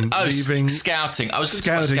leaving. Scouting. I was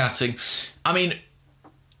going to talk about scouting. I mean...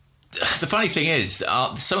 The funny thing is,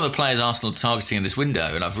 some of the players Arsenal are targeting in this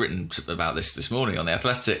window, and I've written about this morning on The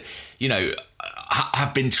Athletic,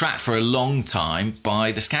 have been tracked for a long time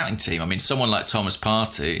by the scouting team. I mean, someone like Thomas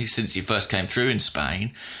Partey, since he first came through in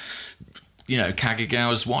Spain, Cagigao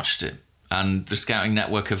has watched him, and the scouting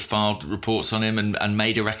network have filed reports on him and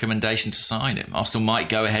made a recommendation to sign him. Arsenal might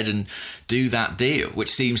go ahead and do that deal, which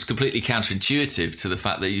seems completely counterintuitive to the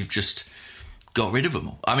fact that you've just got rid of them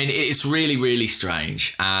all. I mean, it's really, really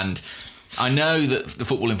strange. And I know that the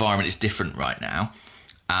football environment is different right now,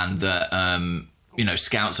 and that,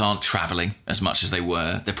 scouts aren't travelling as much as they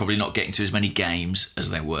were. They're probably not getting to as many games as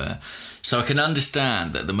they were. So I can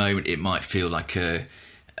understand that at the moment it might feel like a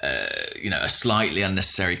slightly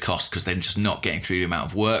unnecessary cost because they're just not getting through the amount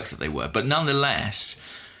of work that they were. But nonetheless,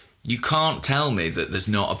 you can't tell me that there's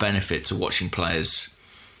not a benefit to watching players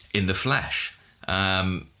in the flesh.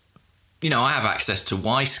 I have access to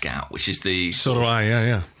Y-Scout, which is the... So do I,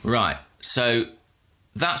 yeah. Right. So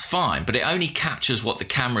that's fine, but it only captures what the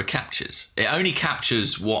camera captures. It only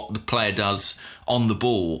captures what the player does on the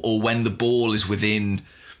ball or when the ball is within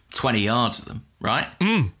 20 yards of them, right?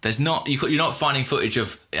 There's not... You're not finding footage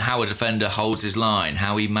of how a defender holds his line,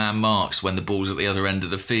 how he man marks when the ball's at the other end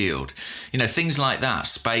of the field. Things like that,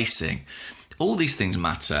 spacing. All these things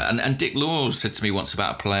matter. And Dick Law said to me once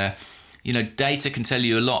about a player... data can tell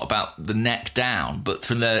you a lot about the neck down, but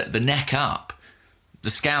from the neck up,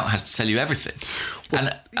 the scout has to tell you everything. Well,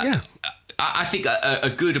 and I think a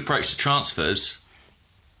good approach to transfers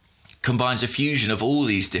combines a fusion of all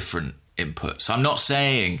these different inputs. I'm not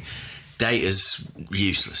saying data's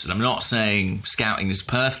useless, and I'm not saying scouting is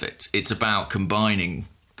perfect. It's about combining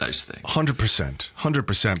those things.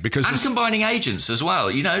 100%. Because combining agents as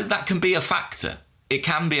well. That can be a factor. It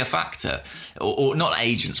can be a factor. Or not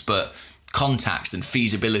agents, but... contacts and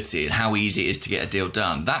feasibility and how easy it is to get a deal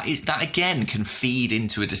done. That again can feed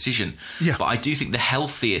into a decision. Yeah. But I do think the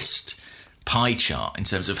healthiest pie chart in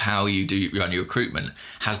terms of how you do run your recruitment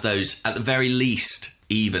has those at the very least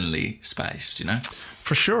evenly spaced.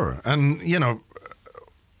 For sure. And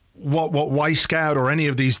what Y-Scout or any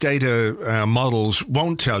of these data models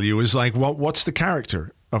won't tell you is like what's the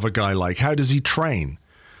character of a guy like? How does he train?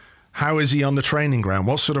 How is he on the training ground?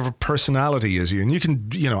 What sort of a personality is he? And you can,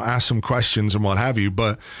 ask some questions and what have you.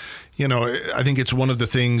 But, I think it's one of the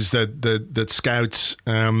things that scouts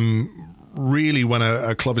really, when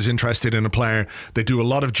a club is interested in a player, they do a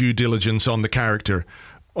lot of due diligence on the character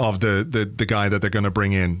of the guy that they're going to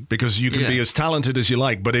bring in. Because you can be as talented as you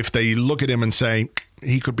like, but if they look at him and say,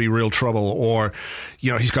 he could be real trouble, or,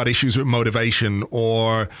 he's got issues with motivation,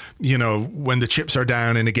 or, when the chips are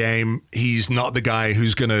down in a game, he's not the guy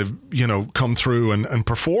who's going to, come through and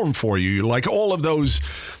perform for you. Like all of those,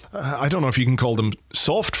 I don't know if you can call them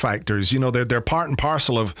soft factors, they're part and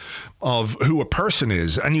parcel of who a person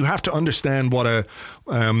is. And you have to understand what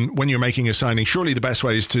when you're making a signing, surely the best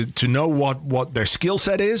way is to know what their skill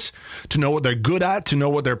set is, to know what they're good at, to know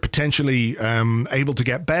what they're potentially able to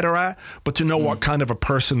get better at, but to know what kind of a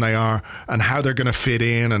person they are and how they're going to fit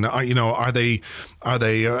in. And, are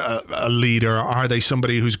they a leader? Are they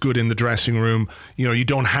somebody who's good in the dressing room? You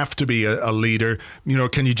don't have to be a leader.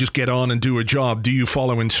 Can you just get on and do a job? Do you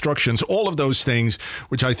follow instructions? All of those things,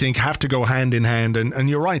 which I think have to go hand in hand. And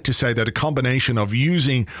you're right to say that a combination of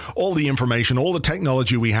using all the information, all the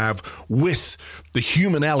technology we have with the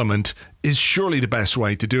human element is surely the best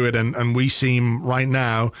way to do it. And we seem right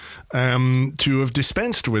now to have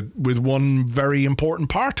dispensed with one very important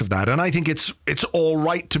part of that. And I think it's all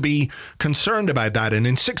right to be concerned about that. And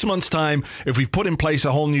in 6 months' time, if we've put in place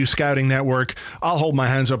a whole new scouting network, I'll hold my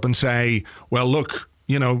hands up and say, well, look,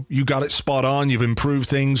 you got it spot on. You've improved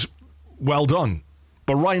things. Well done.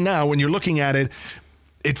 But right now, when you're looking at it,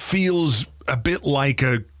 it feels a bit like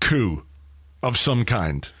a coup of some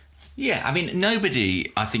kind. Yeah, I mean,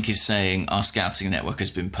 nobody, I think, is saying our scouting network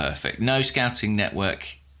has been perfect. No scouting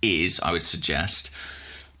network is, I would suggest,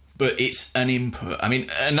 but it's an input. I mean,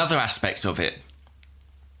 another aspect of it,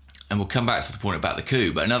 and we'll come back to the point about the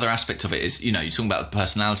coup, but another aspect of it is, you're talking about the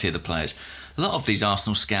personality of the players. A lot of these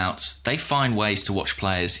Arsenal scouts, they find ways to watch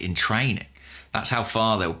players in training. That's how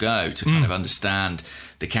far they'll go to kind of understand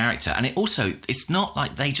the character. And it's not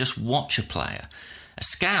like they just watch a player. A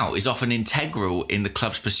scout is often integral in the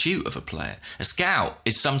club's pursuit of a player. A scout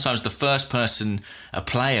is sometimes the first person a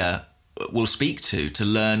player will speak to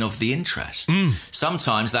learn of the interest.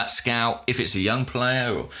 Sometimes that scout, if it's a young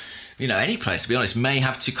player or any player, to be honest, may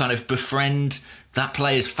have to kind of befriend that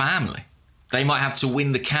player's family. They might have to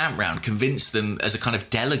win the camp round, convince them as a kind of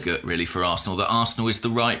delegate, really, for Arsenal that Arsenal is the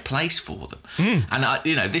right place for them.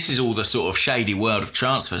 And, this is all the sort of shady world of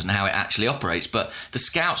transfers and how it actually operates. But the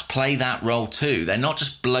scouts play that role too. They're not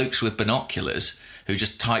just blokes with binoculars who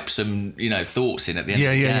just type some, thoughts in at the end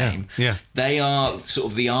of the game. Yeah. They are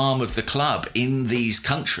sort of the arm of the club in these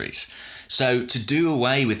countries. So to do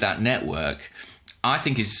away with that network, I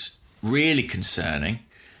think is really concerning.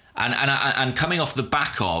 And coming off the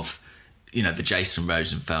back of, the Jason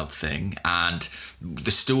Rosenfeld thing and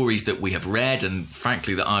the stories that we have read and,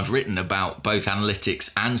 frankly, that I've written about both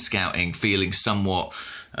analytics and scouting feeling somewhat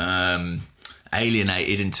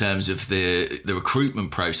alienated in terms of the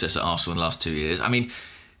recruitment process at Arsenal in the last 2 years. I mean,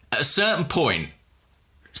 at a certain point,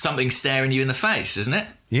 something's staring you in the face, isn't it?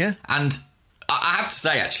 Yeah. And I have to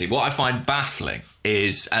say, actually, what I find baffling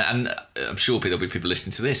is, and I'm sure there'll be people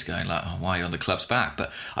listening to this going like, why are you on the club's back?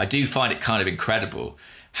 But I do find it kind of incredible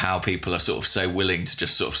how people are sort of so willing to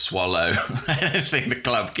just sort of swallow anything the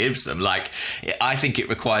club gives them. Like, I think it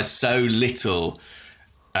requires so little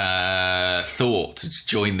thought to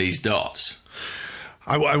join these dots.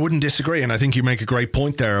 I wouldn't disagree, and I think you make a great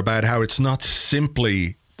point there about how it's not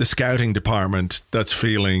simply the scouting department that's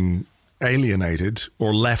feeling alienated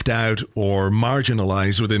or left out or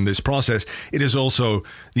marginalised within this process. It is also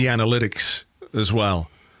the analytics as well.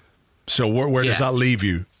 So where does that leave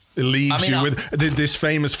you? It leaves you with this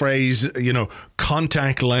famous phrase,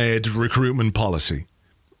 contact-led recruitment policy.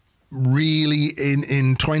 Really,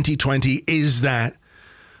 in 2020, is that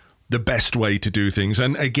the best way to do things?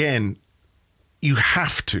 And again, you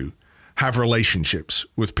have to have relationships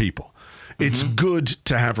with people. It's good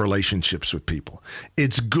to have relationships with people.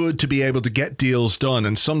 It's good to be able to get deals done.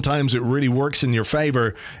 And sometimes it really works in your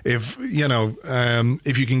favor if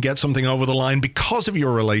you can get something over the line because of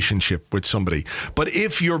your relationship with somebody. But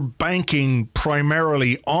if you're banking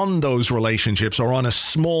primarily on those relationships or on a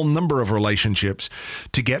small number of relationships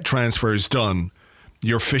to get transfers done,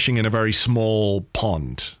 you're fishing in a very small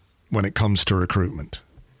pond when it comes to recruitment.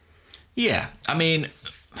 Yeah. I mean,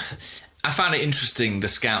 I found it interesting, the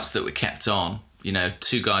scouts that were kept on,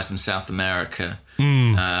 2 guys in South America.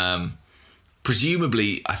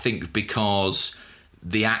 Presumably, I think because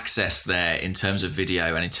the access there in terms of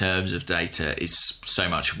video and in terms of data is so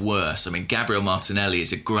much worse. I mean, Gabriel Martinelli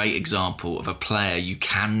is a great example of a player you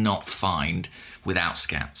cannot find without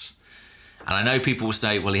scouts. And I know people will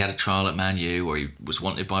say, well, he had a trial at Man U or he was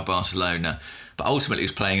wanted by Barcelona. But ultimately, he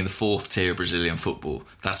was playing in the 4th tier of Brazilian football.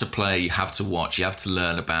 That's a player you have to watch, you have to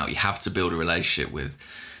learn about, you have to build a relationship with.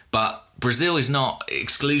 But Brazil is not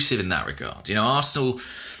exclusive in that regard. Arsenal,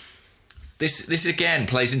 this again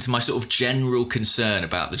plays into my sort of general concern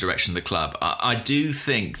about the direction of the club. I do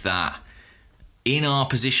think that in our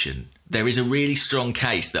position, there is a really strong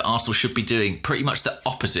case that Arsenal should be doing pretty much the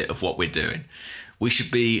opposite of what we're doing. We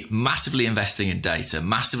should be massively investing in data,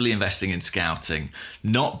 massively investing in scouting,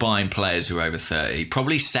 not buying players who are over 30,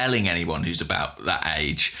 probably selling anyone who's about that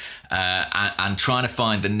age, and trying to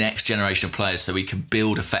find the next generation of players so we can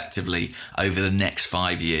build effectively over the next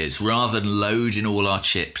 5 years, rather than loading all our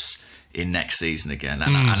chips in next season again.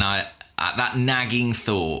 And that nagging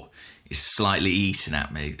thought is slightly eating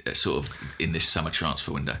at me sort of in this summer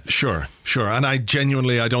transfer window. Sure. And I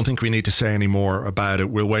don't think we need to say any more about it.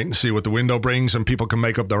 We'll wait and see what the window brings and people can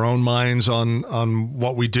make up their own minds on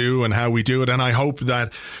what we do and how we do it. And I hope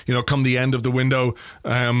that, come the end of the window,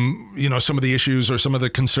 some of the issues or some of the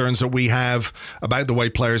concerns that we have about the way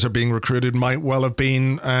players are being recruited might well have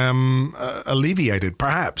been alleviated,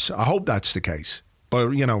 perhaps. I hope that's the case. But,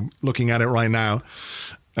 looking at it right now,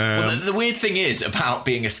 well, the weird thing is about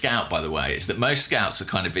being a scout, by the way, is that most scouts are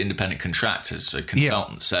kind of independent contractors, so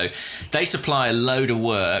consultants. Yeah. So they supply a load of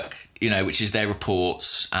work, which is their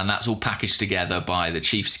reports, and that's all packaged together by the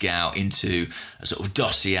chief scout into a sort of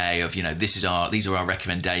dossier of, these are our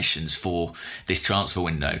recommendations for this transfer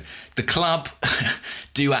window. The club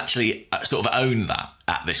do actually sort of own that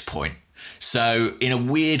at this point. So in a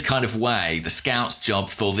weird kind of way, the scout's job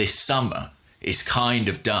for this summer is kind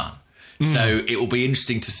of done. So it will be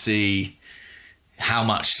interesting to see how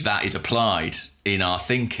much that is applied in our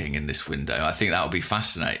thinking in this window. I think that will be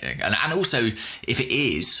fascinating. And also, if it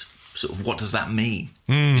is, sort of what does that mean,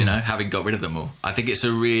 having got rid of them all? I think it's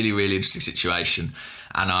a really, really interesting situation.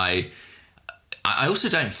 And I also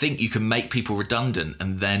don't think you can make people redundant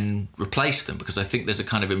and then replace them, because I think there's a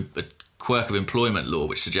kind of a quirk of employment law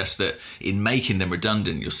which suggests that in making them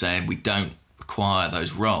redundant, you're saying we don't require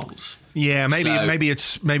those roles. Yeah, maybe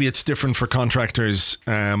it's different for contractors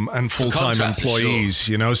and full-time employees,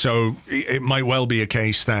 sure. You know, so it might well be a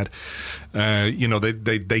case that you know,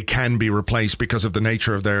 they can be replaced because of the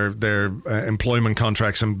nature of their employment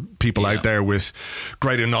contracts, and people out there with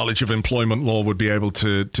greater knowledge of employment law would be able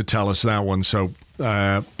to tell us that one. So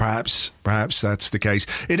perhaps that's the case.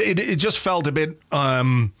 It just felt a bit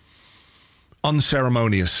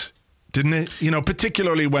unceremonious, didn't it? You know,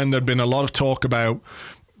 particularly when there'd been a lot of talk about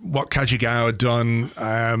what Cagigao had done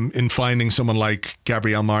in finding someone like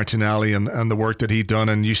Gabriel Martinelli and the work that he'd done.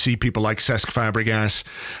 And you see people like Cesc Fabregas,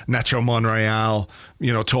 Nacho Monreal,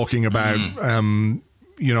 you know, talking about,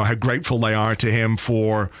 you know, how grateful they are to him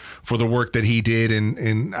for the work that he did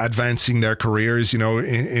in advancing their careers. You know,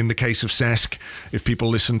 in the case of Cesc, if people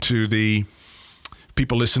listen to the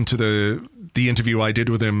interview I did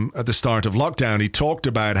with him at the start of lockdown, he talked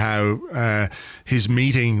about how his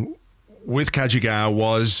meeting with Cagigao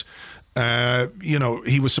was, you know,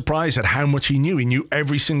 he was surprised at how much he knew. He knew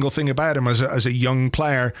every single thing about him as a young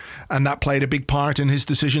player, and that played a big part in his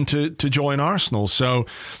decision to join Arsenal. So,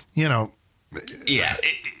 you know, yeah,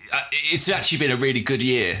 it's actually been a really good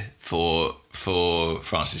year for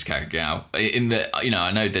Francis Cagigao. In that, you know,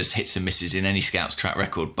 I know there's hits and misses in any scout's track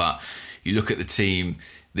record, but you look at the team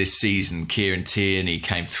this season. Kieran Tierney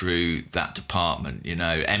came through that department. You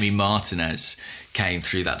know, Emi Martinez came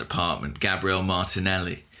through that department. Gabriel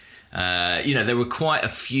Martinelli. You know, there were quite a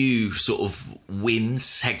few sort of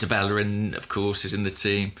wins. Hector Bellerin, of course, is in the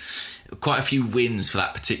team. Quite a few wins for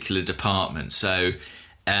that particular department. So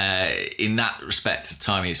in that respect, the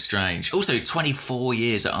timing is strange. Also, 24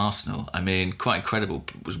 years at Arsenal. I mean, quite incredible.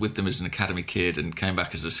 Was with them as an academy kid and came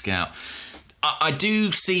back as a scout. I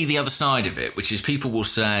do see the other side of it, which is people will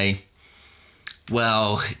say,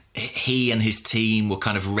 well, he and his team were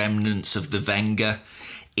kind of remnants of the Wenger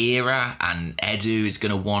era, and Edu is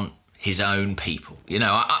going to want his own people. You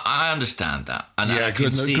know, I understand that. And yeah, I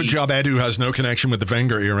can see... good job Edu has no connection with the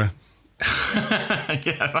Wenger era.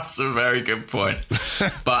 Yeah, that's a very good point.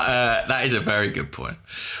 But that is a very good point.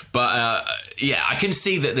 But yeah, I can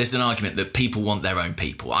see that there's an argument that people want their own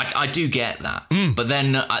people. I do get that. But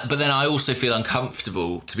then I also feel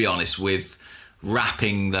uncomfortable, to be honest, with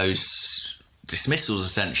wrapping those dismissals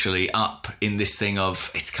essentially up in this thing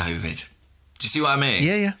of it's COVID. Do you see what I mean?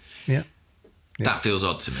 Yeah. That feels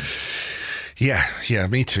odd to me. Yeah,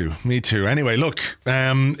 me too. Anyway, look,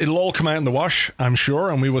 it'll all come out in the wash, I'm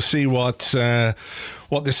sure, and we will see what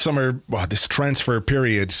this summer, this transfer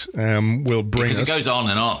period will bring us. Because it goes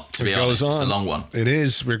on and on, to be honest. It's a long one. It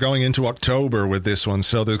is. We're going into October with this one,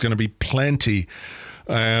 so there's going to be plenty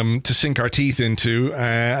to sink our teeth into.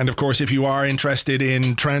 And of course, if you are interested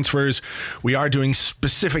in transfers, we are doing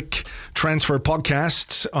specific transfer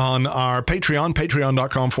podcasts on our Patreon,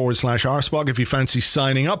 patreon.com/Arseblog. If you fancy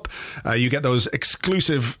signing up, you get those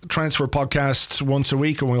exclusive transfer podcasts once a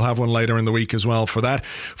week, and we'll have one later in the week as well for that.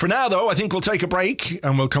 For now, though, I think we'll take a break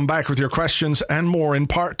and we'll come back with your questions and more in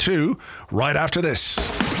part 2 right after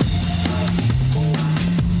this.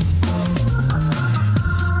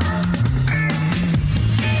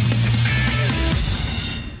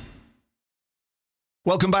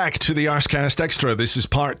 Welcome back to the Arsecast Extra. This is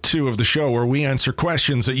part 2 of the show where we answer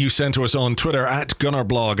questions that you sent to us on Twitter at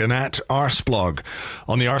Gunnerblog and at Arseblog,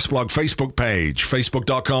 on the Arseblog Facebook page,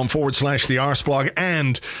 facebook.com/the Arseblog,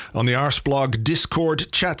 and on the Arseblog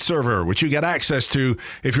Discord chat server, which you get access to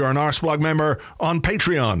if you're an Arseblog member on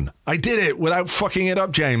Patreon. I did it without fucking it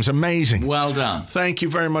up, James. Amazing. Well done. Thank you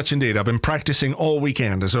very much indeed. I've been practicing all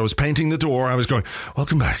weekend. As I was painting the door, I was going,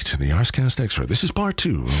 welcome back to the Arsecast Extra. This is part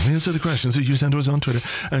 2. Answer the questions that you sent to us on Twitter.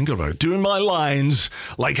 And go about doing my lines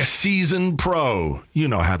like a seasoned pro. You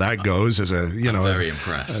know how that goes as I'm very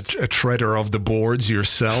impressed. A treader of the boards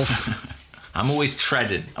yourself. I'm always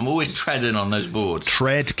treading on those boards.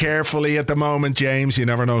 Tread carefully at the moment, James. You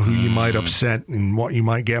never know who you might upset and what you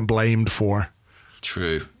might get blamed for.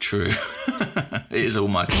 True. It is all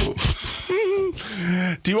my fault.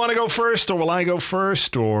 Do you want to go first, or will I go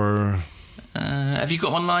first, or... have you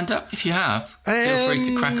got one lined up? If you have, feel free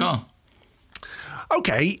to crack on.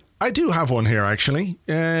 Okay, I do have one here, actually.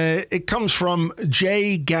 It comes from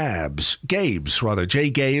Jay Gabes at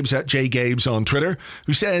Jay Gabes on Twitter,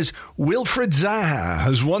 who says, Wilfried Zaha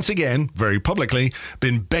has once again, very publicly,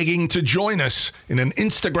 been begging to join us in an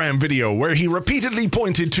Instagram video where he repeatedly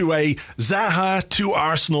pointed to a Zaha to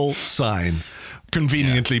Arsenal sign.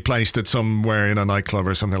 conveniently placed it somewhere in a nightclub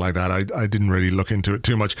or something like that. I didn't really look into it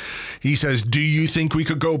too much. He says, do you think we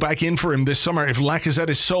could go back in for him this summer if Lacazette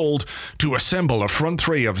is sold to assemble a front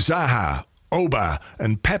three of Zaha, Oba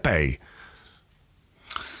and Pepe?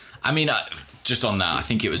 I mean, just on that, I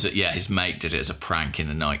think it was, his mate did it as a prank in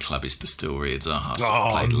a nightclub is the story. Zaha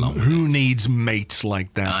played along with who needs mates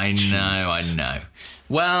like that? I know.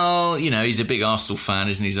 Well, he's a big Arsenal fan,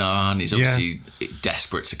 isn't he, Zaha? And he's obviously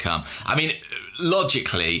desperate to come. I mean,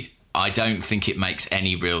 logically, I don't think it makes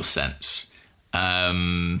any real sense.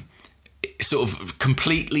 Sort of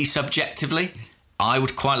completely subjectively, I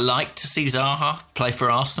would quite like to see Zaha play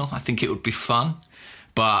for Arsenal. I think it would be fun.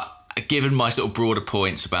 But given my sort of broader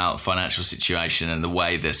points about the financial situation and the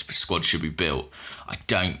way this squad should be built, I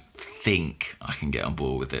don't think I can get on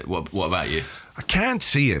board with it. What about you? I can't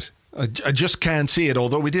see it. I just can't see it.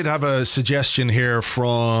 Although we did have a suggestion here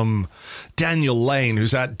from Daniel Lane,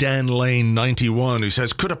 who's at Dan Lane 91, who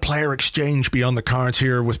says, could a player exchange be on the cards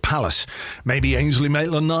here with Palace? Maybe Ainsley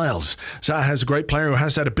Maitland-Niles. Zaha has a great player who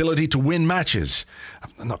has that ability to win matches.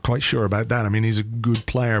 I'm not quite sure about that. I mean, he's a good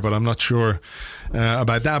player, but I'm not sure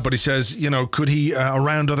about that. But he says, could he,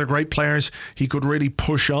 around other great players, he could really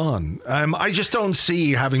push on. I just don't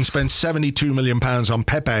see, having spent £72 million on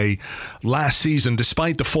Pepe last season,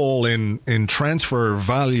 despite the fall in transfer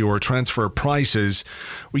value or transfer prices,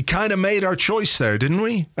 we kind of made our choice there, didn't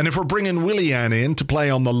we? And if we're bringing Willian in to play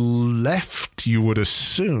on the left, you would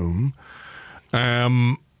assume,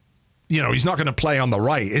 he's not going to play on the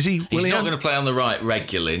right, is he? He's not going to play on the right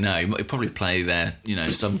regularly, no. He'll probably play there,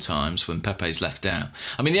 sometimes when Pepe's left out.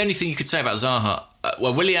 I mean, the only thing you could say about Zaha,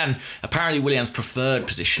 Willian's preferred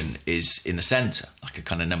position is in the centre, like a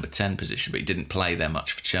kind of number 10 position, but he didn't play there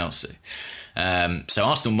much for Chelsea. So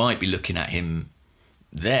Arsenal might be looking at him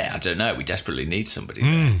there. I don't know. We desperately need somebody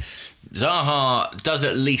there. Zaha does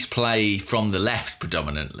at least play from the left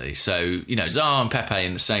predominantly. So, Zaha and Pepe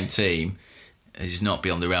in the same team is not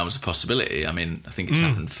beyond the realms of possibility. I mean, I think it's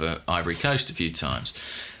happened for Ivory Coast a few times.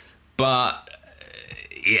 But,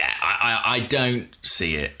 I don't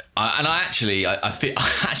see it. I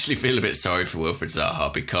actually feel a bit sorry for Wilfried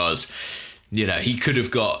Zaha because, he could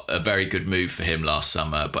have got a very good move for him last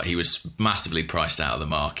summer, but he was massively priced out of the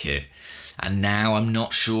market. And now I'm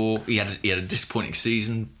not sure. He had a disappointing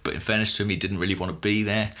season, but in fairness to him, he didn't really want to be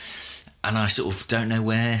there. And I sort of don't know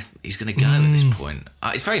where he's going to go at this point.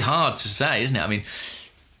 It's very hard to say, isn't it? I mean,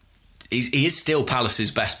 he is still Palace's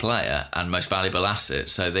best player and most valuable asset,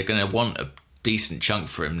 so they're going to want a decent chunk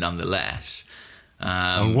for him nonetheless.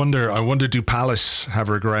 I wonder, do Palace have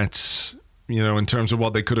regrets, in terms of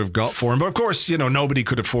what they could have got for him? But of course, nobody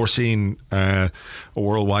could have foreseen a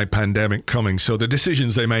worldwide pandemic coming. So the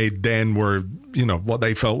decisions they made then were, what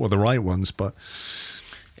they felt were the right ones. But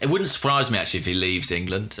it wouldn't surprise me, actually, if he leaves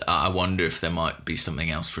England. I wonder if there might be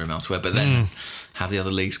something else for him elsewhere. But then have the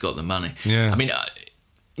other leagues got the money? Yeah. I mean, a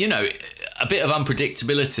bit of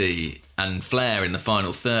unpredictability and flair in the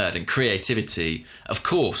final third and creativity, of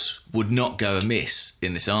course, would not go amiss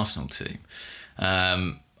in this Arsenal team.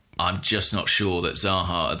 I'm just not sure that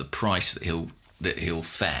Zaha, at the price that he'll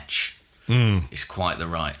fetch, is quite the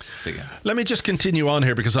right figure. Let me just continue on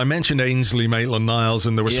here, because I mentioned Ainsley Maitland-Niles,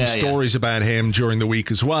 and there were some stories about him during the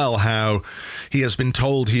week as well, how he has been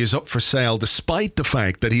told he is up for sale, despite the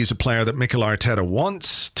fact that he's a player that Mikel Arteta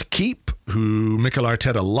wants to keep, who Mikel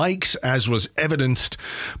Arteta likes, as was evidenced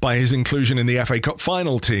by his inclusion in the FA Cup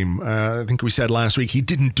final team. I think we said last week he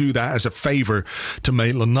didn't do that as a favour to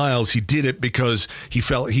Maitland-Niles. He did it because he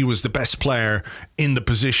felt he was the best player in the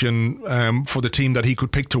position for the team that he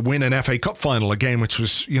could pick to win an FA Cup final, a game which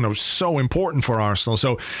was, so important for Arsenal.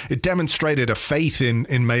 So it demonstrated a faith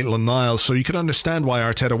in Maitland-Niles. So you can understand why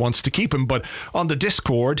Arteta wants to keep him. But on the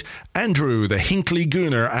Discord, Andrew, the Hinkley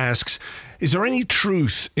Gooner, asks, is there any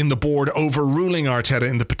truth in the board overruling Arteta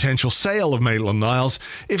in the potential sale of Maitland-Niles?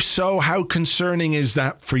 If so, how concerning is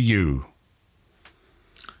that for you?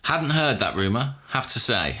 Hadn't heard that rumour, have to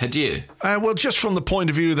say. Had you? Well, just from the point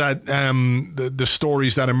of view that the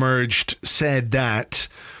stories that emerged said that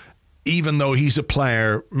even though he's a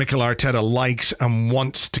player Mikel Arteta likes and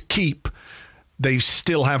wants to keep, they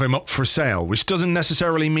still have him up for sale, which doesn't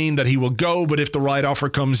necessarily mean that he will go, but if the right offer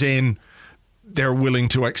comes in, they're willing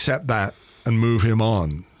to accept that and move him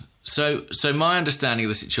on. So my understanding of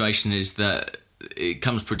the situation is that it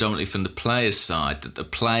comes predominantly from the player's side, that the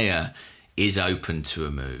player is open to a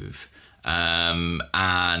move.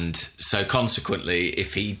 And so consequently,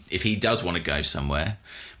 if he does want to go somewhere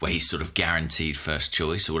where he's sort of guaranteed first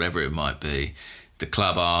choice or whatever it might be, the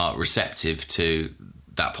club are receptive to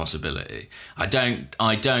that possibility. I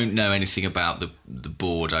don't know anything about the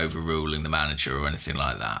board overruling the manager or anything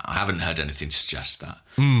like that. I haven't heard anything to suggest that.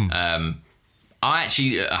 I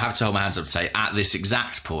have to hold my hands up and say, at this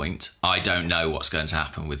exact point, I don't know what's going to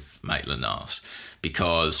happen with Maitland-Niles,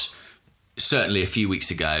 because certainly a few weeks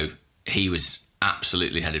ago, he was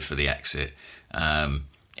absolutely headed for the exit. In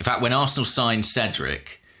fact, when Arsenal signed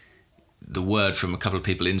Cedric, the word from a couple of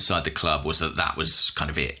people inside the club was that was kind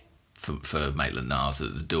of it for Maitland-Niles,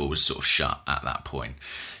 that the door was sort of shut at that point.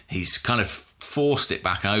 He's kind of forced it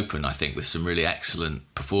back open, I think, with some really excellent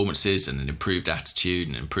performances and an improved attitude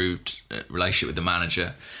and improved relationship with the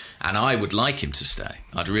manager. And I would like him to stay.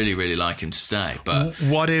 I'd really, really like him to stay. But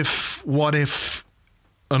what if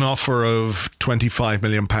an offer of £25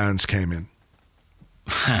 million came in?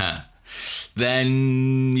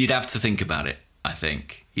 Then you'd have to think about it, I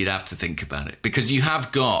think. You'd have to think about it. Because you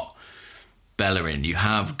have got Bellerin, you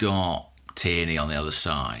have got Tierney on the other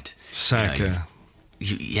side. Saka.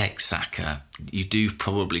 Saka. You do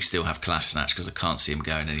probably still have Kolasinac, because I can't see him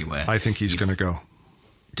going anywhere. I think he's going to go.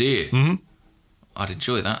 Do you? Mm-hmm. I'd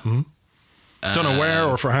enjoy that. Mm-hmm. Don't know where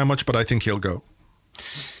or for how much, but I think he'll go.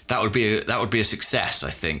 That would be a success, I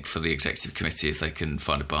think, for the executive committee if they can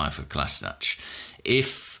find a buyer for Kolasinac.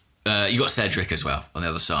 If you got Cedric as well on the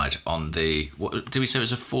other side on the, what did we say it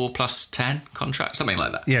was, a 4+10 contract, something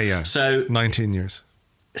like that? Yeah. So 19 years.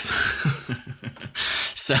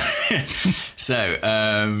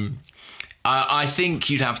 I think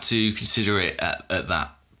you'd have to consider it at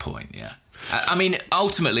that point. Yeah, I mean,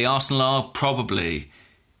 ultimately, Arsenal are probably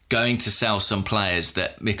going to sell some players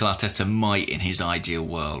that Mikel Arteta might, in his ideal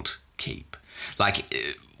world, keep. Like,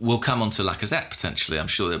 we'll come on to Lacazette potentially. I'm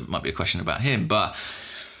sure there might be a question about him, but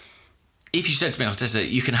if you said to me, Arteta,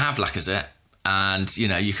 you can have Lacazette, and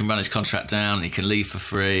you can run his contract down, and he can leave for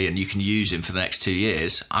free, and you can use him for the next 2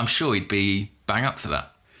 years, I'm sure he'd be bang up for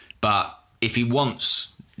that. But if he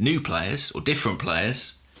wants new players or different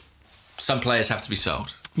players, some players have to be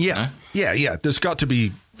sold. Yeah. There's got to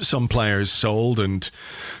be some players sold and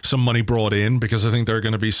some money brought in, because I think there are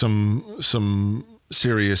going to be some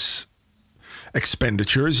serious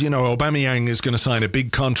expenditures. Aubameyang is going to sign a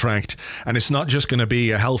big contract, and it's not just going to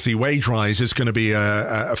be a healthy wage rise. It's going to be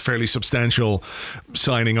a fairly substantial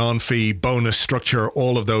signing on fee, bonus structure,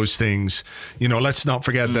 all of those things. Let's not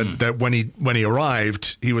forget that when he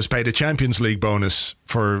arrived, he was paid a Champions League bonus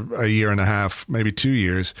for a year and a half, maybe 2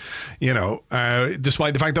 years,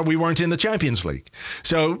 despite the fact that we weren't in the Champions League.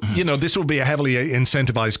 So, this will be a heavily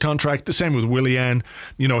incentivized contract. The same with Willian.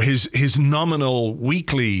 His nominal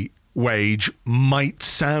weekly wage might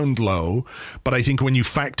sound low, but I think when you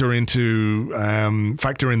factor in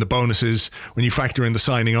the bonuses, when you factor in the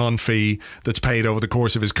signing on fee that's paid over the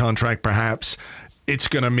course of his contract, perhaps it's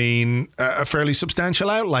going to mean a fairly substantial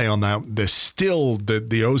outlay on that. There's still the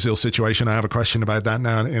Ozil situation. I have a question about that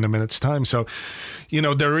now in a minute's time. So,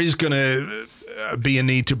 there is going to be a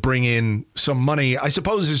need to bring in some money. I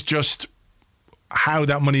suppose it's just how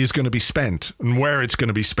that money is going to be spent and where it's going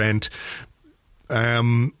to be spent.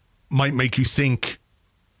 Might make you think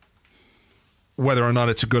whether or not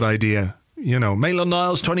it's a good idea.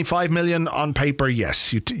 Maitland-Niles, 25 million on paper,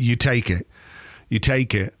 yes, you take it.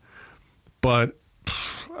 But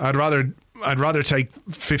I'd rather take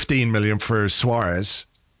 15 million for Suarez,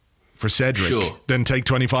 for Cedric, than take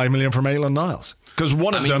 25 million for Maitland-Niles, because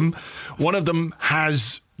one of them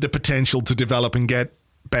has the potential to develop and get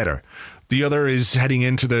better. The other is heading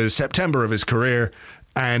into the September of his career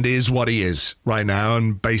and is what he is right now.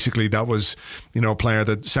 And basically that was, a player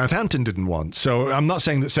that Southampton didn't want. So I'm not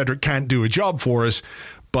saying that Cedric can't do a job for us,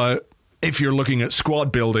 but if you're looking at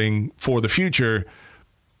squad building for the future,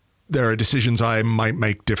 there are decisions I might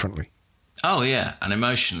make differently. Oh, yeah. And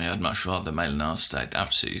emotionally, I'd much rather Maitland-Niles stayed.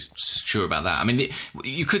 Absolutely sure about that. I mean,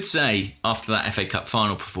 you could say after that FA Cup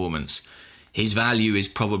final performance, his value is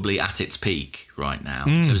probably at its peak right now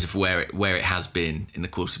in terms of where it has been in the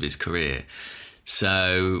course of his career.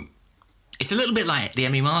 So it's a little bit like the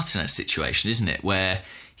Emi Martinez situation, isn't it? Where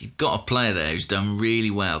you've got a player there who's done really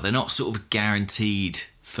well. They're not sort of guaranteed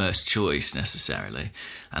first choice necessarily.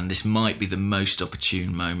 And this might be the most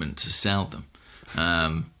opportune moment to sell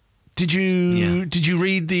them. Did you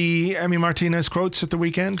read the Emi Martinez quotes at the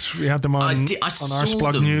weekend? We had them on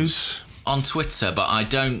Arseblog News. On Twitter, but I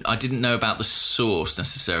didn't know about the source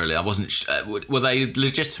necessarily. I wasn't. Were they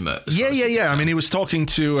legitimate? Yeah. I mean, he was talking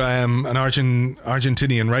to an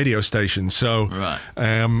Argentinian radio station. So right.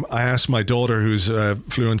 I asked my daughter, who's a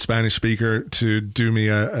fluent Spanish speaker, to do me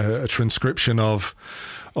a transcription of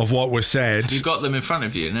what was said. Have you got them in front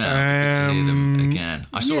of you now? To hear them again.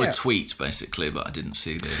 I saw a tweet basically, but I didn't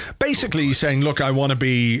see the. Basically, he's saying, "Look, I want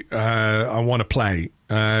to play."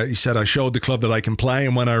 He said, I showed the club that I can play,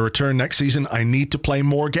 and when I return next season, I need to play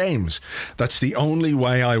more games. That's the only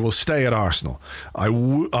way I will stay at Arsenal. I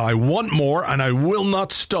want more, and I will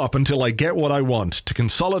not stop until I get what I want, to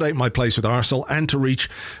consolidate my place with Arsenal and to reach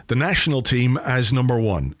the national team as number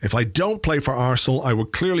one. If I don't play for Arsenal, I will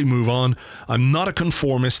clearly move on. I'm not a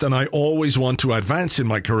conformist, and I always want to advance in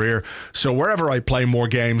my career, so wherever I play more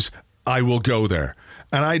games, I will go there.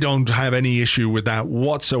 And I don't have any issue with that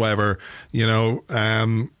whatsoever. You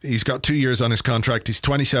know, he's got 2 years on his contract. He's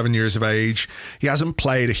 27 years of age. He hasn't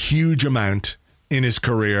played a huge amount in his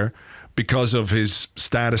career because of his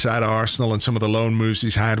status at Arsenal and some of the loan moves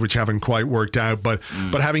he's had, which haven't quite worked out. But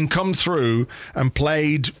having come through and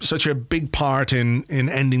played such a big part in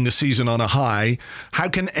ending the season on a high, how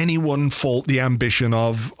can anyone fault the ambition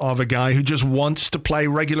of a guy who just wants to play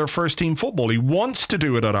regular first-team football? He wants to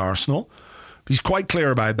do it at Arsenal. He's quite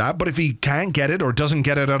clear about that. But if he can't get it or doesn't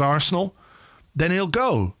get it at Arsenal, then he'll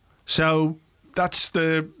go. So that's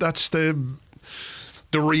the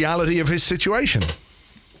reality of his situation.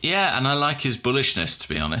 Yeah, and I like his bullishness, to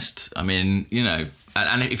be honest. I mean, you know,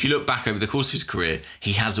 and if you look back over the course of his career,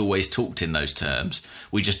 he has always talked in those terms.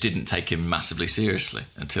 We just didn't take him massively seriously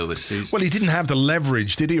until this season. Well, he didn't have the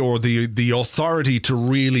leverage, did he? Or the authority to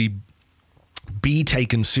really be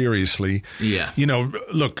taken seriously. Yeah. You know,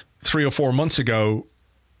 look, 3 or 4 months ago,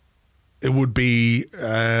 it would be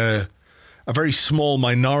a very small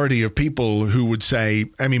minority of people who would say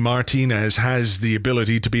Emi Martinez has the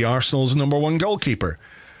ability to be Arsenal's number one goalkeeper.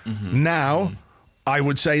 Mm-hmm. Now, I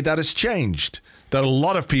would say that has changed. That a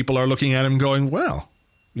lot of people are looking at him going, well,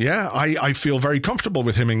 yeah, I feel very comfortable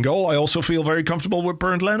with him in goal. I also feel very comfortable with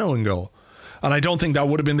Bernd Leno in goal. And I don't think that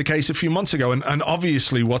would have been the case a few months ago. And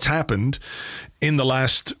obviously what's happened in the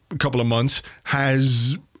last couple of months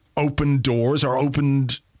has opened doors or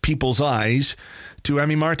opened people's eyes to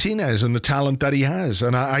Emi Martinez and the talent that he has.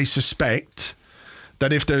 And I suspect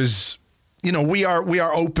that if there's, you know, we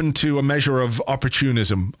are open to a measure of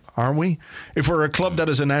opportunism, aren't we? If we're a club that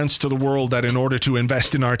has announced to the world that in order to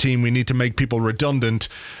invest in our team, we need to make people redundant,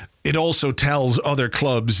 it also tells other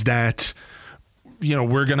clubs that, you know,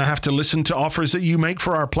 we're going to have to listen to offers that you make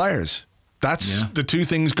for our players. That's the two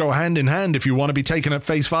things go hand in hand. If you want to be taken at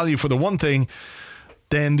face value for the one thing,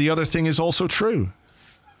 then the other thing is also true.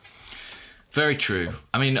 Very true.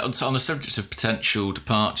 I mean, on the subject of potential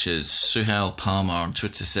departures, Suhail Palmer on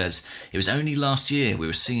Twitter says, it was only last year we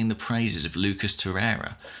were singing the praises of Lucas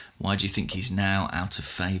Torreira. Why do you think he's now out of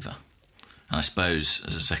favour? And I suppose,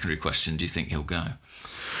 as a secondary question, do you think he'll go?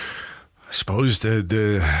 I suppose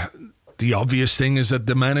the obvious thing is that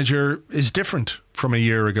the manager is different from a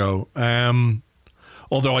year ago.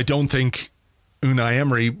 Although I don't think Unai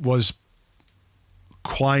Emery was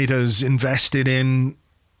quite as invested in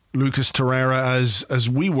Lucas Torreira as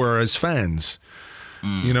we were as fans.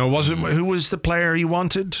 You know, who was the player he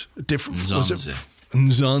wanted? Nzonzi. Was it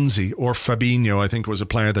Nzonzi or Fabinho? I think was a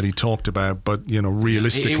player that he talked about, but you know,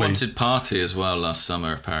 realistically, he wanted Partey as well last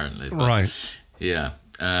summer, apparently. But, right? Yeah.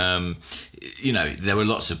 You know, there were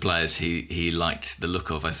lots of players he liked the look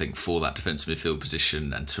of, I think, for that defensive midfield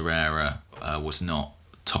position, and Torreira was not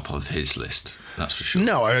top of his list, that's for sure.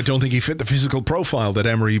 No, I don't think he fit the physical profile that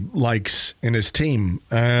Emery likes in his team.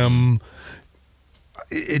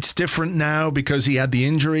 It's different now because he had the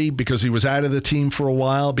injury, because he was out of the team for a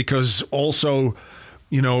while, because also,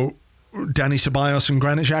 you know, Dani Ceballos and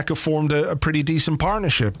Granit Xhaka formed a pretty decent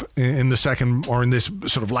partnership in the second, or in this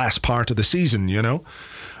sort of last part of the season, you know.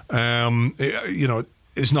 You know,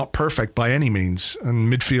 is not perfect by any means,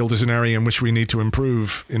 and midfield is an area in which we need to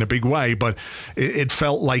improve in a big way, but it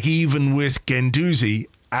felt like even with Guendouzi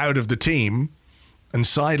out of the team and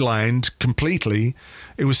sidelined completely,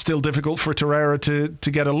 it was still difficult for Torreira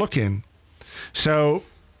to get a look in. So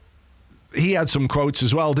he had some quotes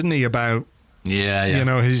as well, didn't he, about you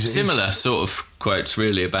know, his similar sort of quotes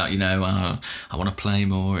really about, you know, I want to play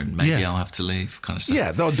more and maybe I'll have to leave kind of stuff.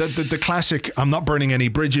 Yeah, the classic, I'm not burning any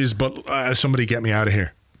bridges, but somebody get me out of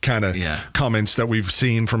here kind of comments that we've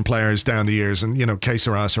seen from players down the years. And, you know, que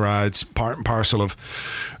sera, sera, it's part and parcel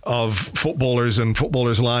of footballers and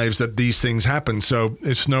footballers' lives that these things happen. So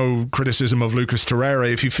it's no criticism of Lucas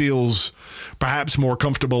Torreira. If he feels perhaps more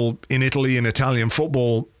comfortable in Italy, in Italian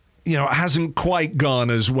football, you know, it hasn't quite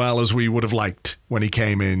gone as well as we would have liked when he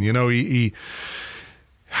came in. You know, I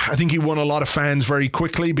think he won a lot of fans very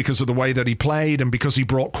quickly because of the way that he played and because he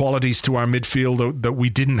brought qualities to our midfield that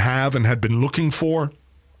we didn't have and had been looking for.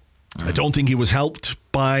 I don't think he was helped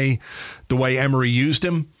by the way Emery used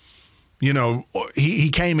him. You know, he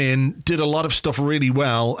came in, did a lot of stuff really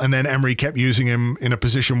well, and then Emery kept using him in a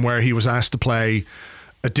position where he was asked to play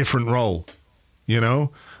a different role, you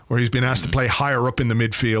know, where he's been asked to play higher up in the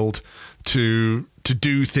midfield to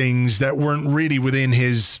do things that weren't really within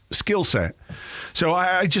his skill set. So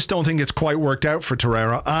I just don't think it's quite worked out for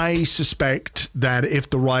Torreira. I suspect that if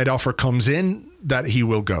the right offer comes in, that he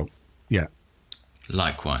will go. Yeah.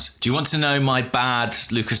 Likewise. Do you want to know my bad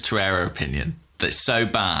Lucas Torreira opinion? That's so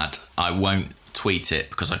bad I won't tweet it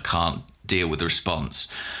because I can't deal with the response.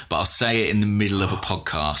 But I'll say it in the middle of a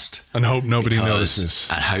podcast. And hope nobody notices.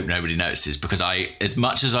 And hope nobody notices, because as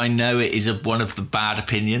much as I know it is one of the bad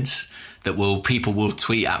opinions that people will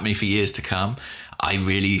tweet at me for years to come, I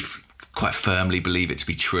really quite firmly believe it to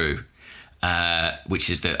be true, which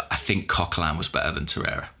is that I think Coquelin was better than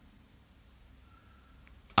Torreira.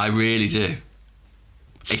 I really do.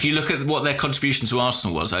 If you look at what their contribution to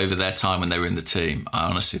Arsenal was over their time when they were in the team, I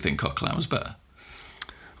honestly think Coquelin was better.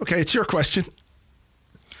 Okay, it's your question.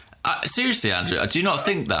 Seriously, Andrew, I do not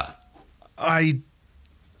think that. I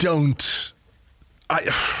don't. I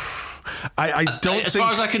don't. As far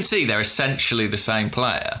as I can see, they're essentially the same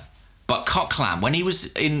player. But Coquelin, when he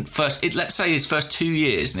was in let's say his first 2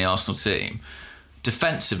 years in the Arsenal team,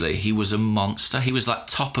 defensively he was a monster. He was like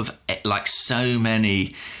top of like so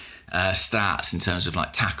many stats in terms of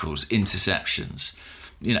like tackles, interceptions.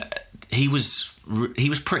 You know, he was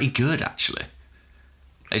pretty good actually.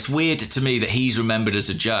 It's weird to me that he's remembered as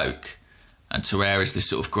a joke, and Torreira is this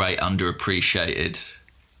sort of great underappreciated.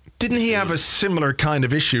 Didn't he have a similar kind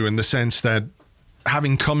of issue in the sense that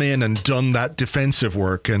having come in and done that defensive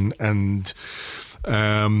work and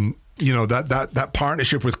you know, that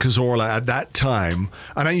partnership with Cazorla at that time,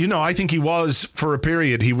 and I think he was, for a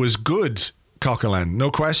period, he was good, Coquelin, no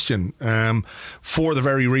question, for the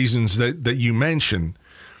very reasons that you mentioned.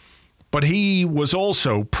 But he was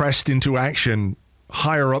also pressed into action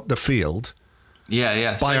higher up the field.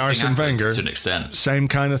 Yeah. By Arsene Wenger to an extent. Same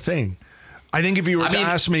kind of thing. I think if you were to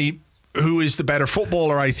ask me who is the better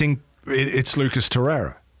footballer, I think it's Lucas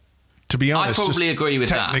Torreira. To be honest, I probably agree with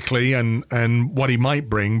technically that. and what he might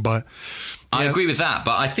bring, but I agree with that.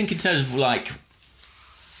 But I think in terms of like,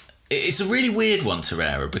 it's a really weird one,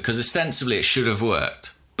 Torreira, because ostensibly it should have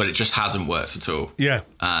worked, but it just hasn't worked at all. Yeah,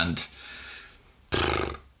 and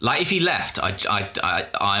like if he left,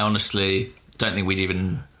 I honestly don't think we'd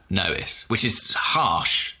even notice, which is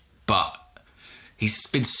harsh, but he's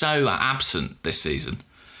been so absent this season.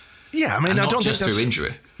 Yeah, I mean, I don't just think through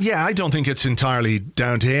injury. Yeah, I don't think it's entirely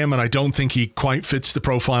down to him, and I don't think he quite fits the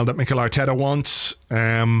profile that Mikel Arteta wants.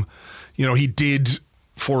 He did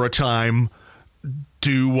for a time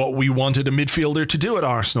do what we wanted a midfielder to do at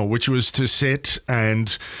Arsenal, which was to sit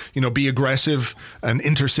and, be aggressive and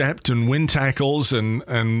intercept and win tackles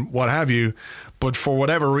and what have you. But for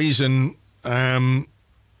whatever reason,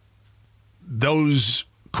 those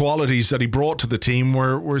qualities that he brought to the team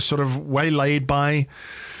were sort of waylaid by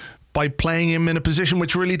playing him in a position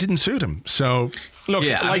which really didn't suit him. So, look,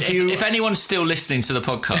 if anyone's still listening to the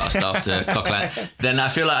podcast after Coquelin, then I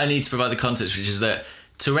feel like I need to provide the context, which is that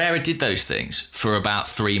Torreira did those things for about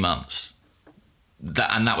 3 months.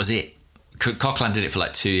 And that was it. Coquelin did it for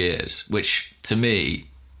like 2 years, which to me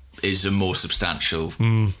is a more substantial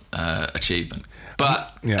achievement.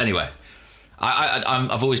 But anyway,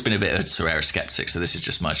 I've always been a bit of a Torreira skeptic, so this is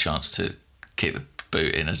just my chance to keep the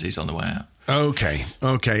boot in as he's on the way out. Okay.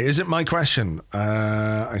 Is it my question?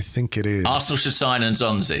 I think it is. Arsenal should sign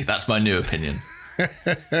Nzonzi. That's my new opinion.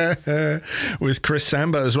 With Chris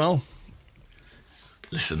Samba as well?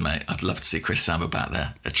 Listen, mate, I'd love to see Chris Samba back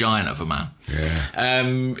there. A giant of a man. Yeah.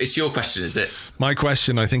 It's your question, is it? My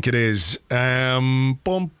question, I think it is. Joel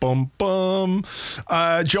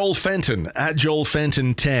Fenton, at Joel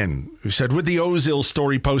Fenton 10, who said, with the Ozil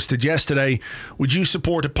story posted yesterday, would you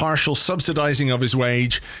support a partial subsidising of his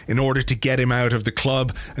wage in order to get him out of the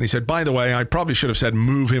club? And he said, by the way, I probably should have said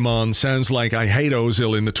move him on. Sounds like I hate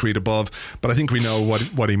Ozil in the tweet above, but I think we know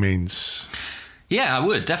what he means. Yeah, I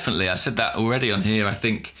would, definitely. I said that already on here. I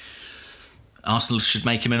think Arsenal should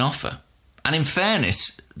make him an offer. And in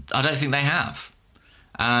fairness, I don't think they have.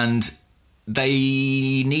 And they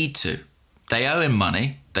need to. They owe him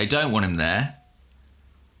money. They don't want him there.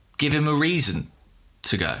 Give him a reason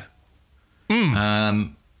to go.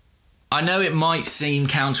 I know it might seem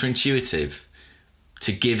counterintuitive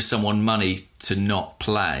to give someone money to not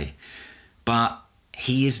play, but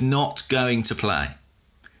he is not going to play.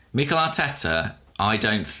 Mikel Arteta, I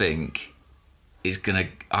don't think is going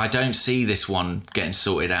to... I don't see this one getting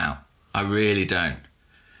sorted out. I really don't.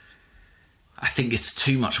 I think it's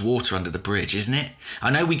too much water under the bridge, isn't it?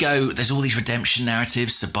 I know there's all these redemption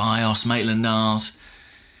narratives, Ceballos, Maitland-Niles.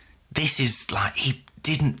 This is like, he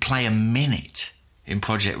didn't play a minute in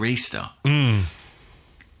Project Restart.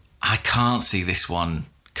 I can't see this one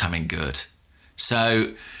coming good.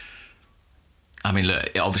 So I mean, look,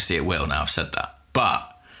 obviously it will now, I've said that. But,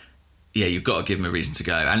 yeah, you've got to give him a reason to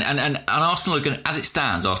go. And Arsenal are going to, as it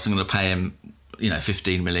stands, Arsenal are going to pay him,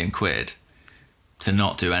 15 million quid to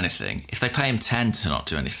not do anything. If they pay him 10 to not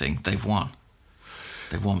do anything, they've won.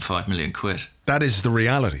 They've won 5 million quid. That is the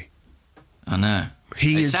reality. I know.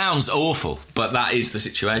 It sounds awful, but that is the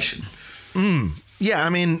situation. Yeah, I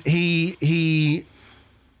mean, he's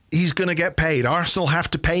going to get paid. Arsenal have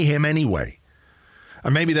to pay him anyway.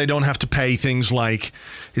 And maybe they don't have to pay things like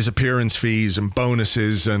his appearance fees and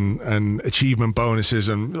bonuses and achievement bonuses.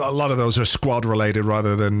 And a lot of those are squad related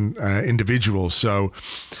rather than individuals. So,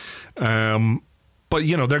 but,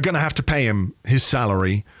 they're going to have to pay him his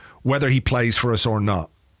salary, whether he plays for us or not.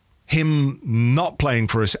 Him not playing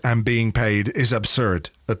for us and being paid is absurd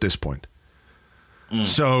at this point.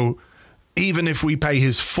 So even if we pay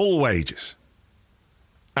his full wages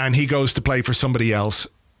and he goes to play for somebody else,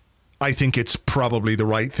 I think it's probably the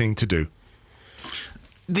right thing to do.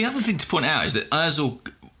 The other thing to point out is that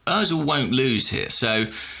Ozil won't lose here. So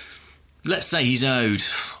let's say he's owed,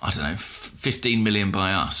 15 million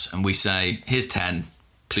by us, and we say, here's 10,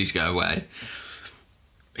 please go away.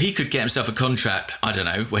 He could get himself a contract,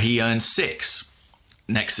 where he earns 6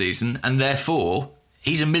 next season, and therefore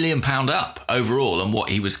he's £1 million up overall on what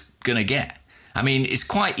he was going to get. I mean, it's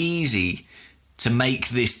quite easy to make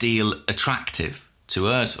this deal attractive to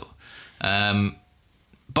Ozil.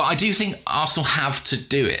 But I do think Arsenal have to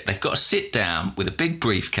do it. They've got to sit down with a big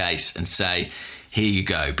briefcase and say, here you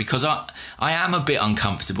go. Because I am a bit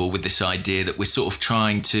uncomfortable with this idea that we're sort of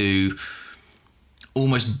trying to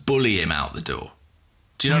almost bully him out the door.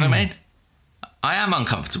 Do you know what I mean? I am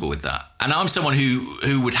uncomfortable with that. And I'm someone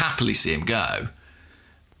who would happily see him go.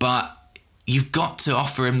 But you've got to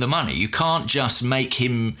offer him the money. You can't just make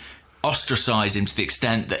him ostracise him to the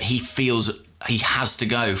extent that he feels he has to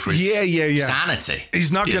go for his sanity.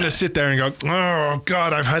 He's not going to sit there and go, oh,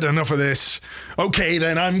 God, I've had enough of this. Okay,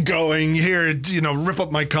 then I'm going here, rip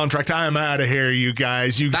up my contract. I'm out of here, you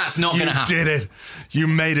guys. That's not going to happen. You did it. You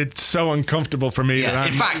made it so uncomfortable for me. Yeah.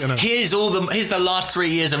 In fact, here's the last 3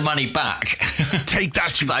 years of money back. Take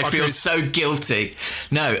that, you fuckers. I feel so guilty.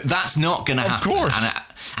 No, that's not going to happen. Of course.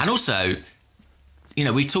 And also,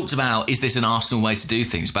 we talked about, is this an Arsenal way to do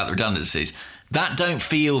things, about the redundancies? That don't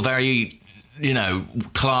feel very...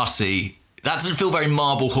 classy. That doesn't feel very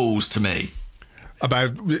Marble Halls to me.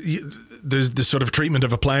 About the sort of treatment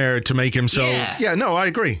of a player to make him so... Yeah, no, I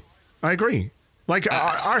agree. Like,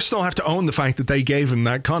 Arsenal have to own the fact that they gave him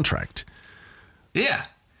that contract. Yeah.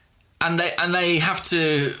 And they have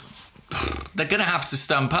to... They're going to have to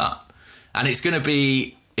stump up. And it's going to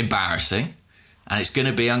be embarrassing. And it's going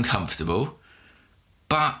to be uncomfortable.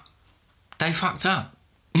 But they fucked up.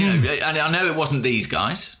 And I know it wasn't these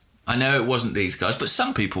guys. But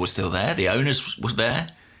some people were still there. The owners were there.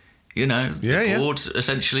 The board,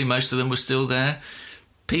 essentially, most of them were still there.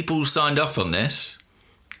 People signed off on this,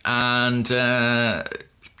 and they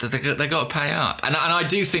got to pay up. And I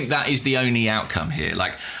do think that is the only outcome here.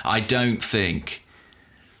 Like, I don't think...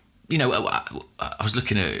 I was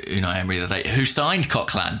looking at Unai Emery the other day, who signed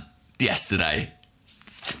Coquelin yesterday.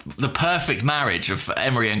 The perfect marriage of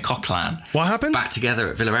Emery and Coquelin. What happened? Back together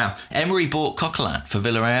at Villarreal. Emery bought Coquelin for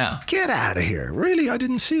Villarreal. Get out of here. Really? I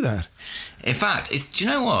didn't see that. In fact, do you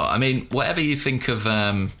know what? I mean, whatever you think of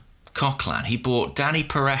Coquelin, he bought Danny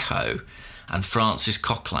Parejo and Francis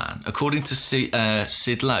Coquelin, according to Sid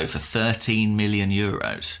Lowe, for €13 million,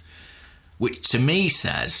 which to me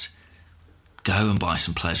says, go and buy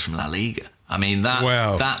some players from La Liga. I mean,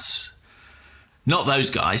 that's not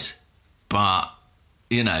those guys, but...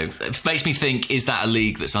 it makes me think, is that a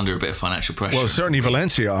league that's under a bit of financial pressure? Well, certainly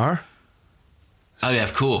Valencia are. Oh, yeah,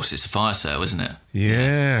 of course. It's a fire sale, isn't it?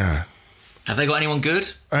 Yeah. Have they got anyone good?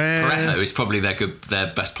 Parejo is probably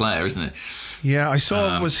their best player, isn't it? Yeah, I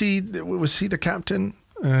saw... was he the captain?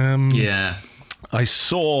 Yeah. I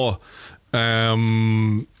saw...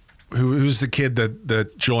 Who's the kid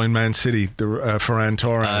that joined Man City, Ferran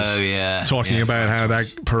Torres? Oh, yeah. Talking about how that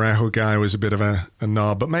Parejo guy was a bit of a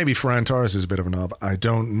knob, but maybe Ferran Torres is a bit of a knob. I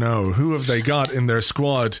don't know. Who have they got in their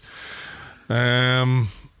squad? Kondogbia,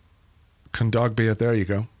 there you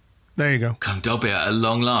go. Kondogbia, at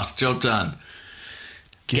long last. Job done.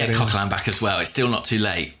 Get Coquelin back as well. It's still not too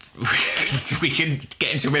late. We can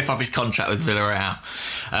get him to rip up his contract with Villarreal.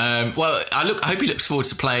 Well, I hope he looks forward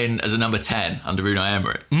to playing as a number 10 under Unai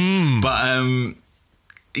Emery. But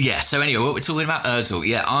so anyway, what we're talking about, Ozil.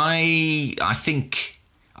 Yeah, I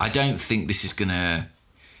don't think this is gonna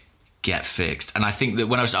get fixed. And I think that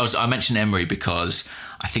when I mentioned Emery because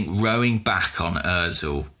I think rowing back on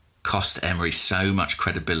Ozil cost Emery so much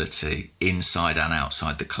credibility inside and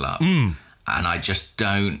outside the club. And I just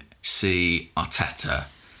don't see Arteta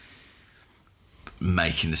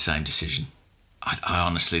making the same decision. I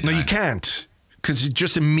honestly don't. No, you can't, because it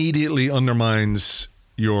just immediately undermines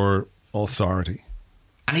your authority.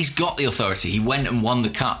 And he's got the authority. He went and won the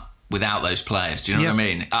cup without those players. Do you know what I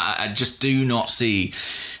mean? I just do not see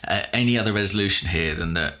any other resolution here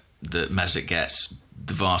than that Mesut gets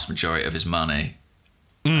the vast majority of his money.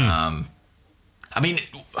 I mean,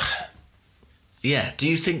 yeah, do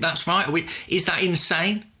you think that's right? Is that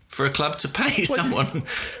insane for a club to pay someone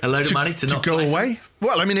a load of money to not go play away?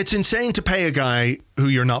 Well, I mean, it's insane to pay a guy who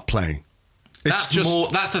you're not playing. That's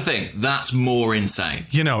the thing. That's more insane.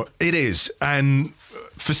 You know, it is. And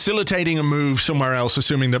facilitating a move somewhere else,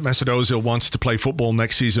 assuming that Mesut Ozil wants to play football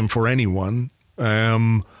next season for anyone,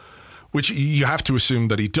 which you have to assume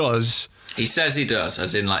that he does. He says he does,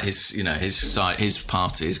 as in like his side, his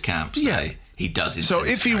party, his camp say he does. So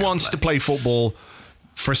if he wants to play football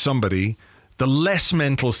for somebody, the less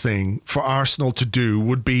mental thing for Arsenal to do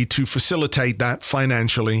would be to facilitate that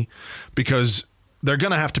financially, because they're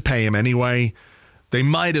going to have to pay him anyway. They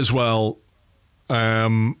might as well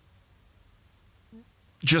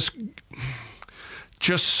just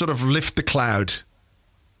sort of lift the cloud,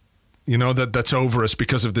 you know, that's over us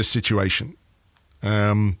because of this situation.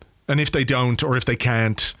 And if they don't, or if they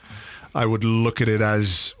can't, I would look at it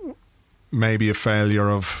as maybe a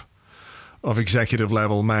failure of executive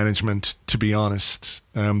level management, to be honest.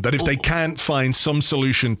 That if they can't find some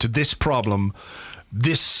solution to this problem,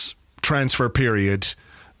 this transfer period,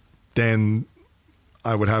 then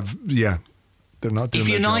I would have, they're not doing If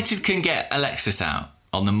their United job. can get Alexis out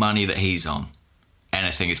on the money that he's on,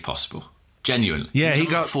 anything is possible. Genuinely. Yeah, he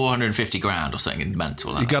got 450 grand or something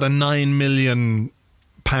mental. He got a £9 million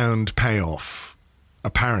payoff,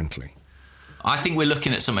 apparently. I think we're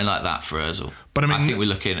looking at something like that for Ozil. But I think we're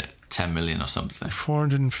looking at 10 million or something.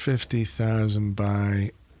 450,000 by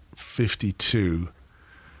 52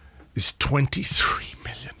 is £23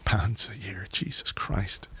 million a year. Jesus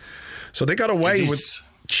Christ. So they got away with...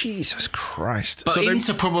 Jesus Christ. But so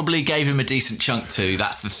Inter probably gave him a decent chunk too,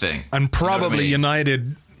 that's the thing. And probably you know what I mean?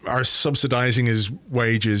 United are subsidising his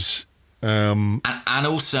wages. And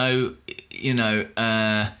also, you know,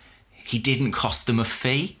 he didn't cost them a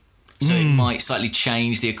fee. So it might slightly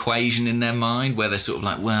change the equation in their mind, where they're sort of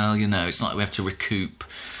like, well, you know, it's not like we have to recoup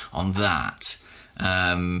on that.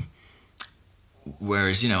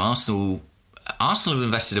 Whereas, you know, Arsenal have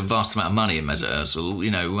invested a vast amount of money in Mesut Ozil. You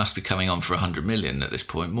know, we must be coming on for 100 million at this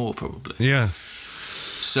point, more probably. Yeah.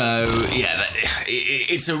 So, yeah,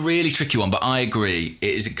 it's a really tricky one, but I agree.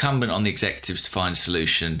 It is incumbent on the executives to find a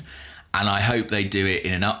solution, and I hope they do it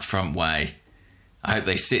in an upfront way. I hope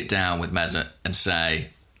they sit down with Mesut and say,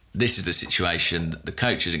 this is the situation, the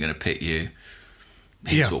coach isn't going to pick you,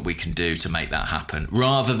 here's what we can do to make that happen,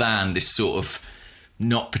 rather than this sort of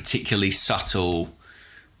not particularly subtle,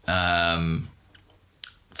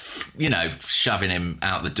 you know, shoving him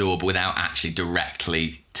out the door, but without actually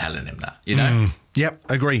directly telling him that, you know?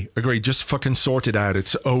 Yep, agree. Just fucking sort it out.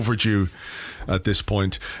 It's overdue at this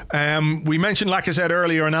point. We mentioned Lacazette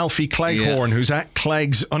earlier, and Alfie Cleghorn, who's at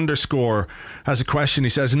Clegs _ has a question. He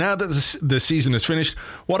says, now that the season is finished,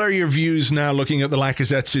 what are your views now looking at the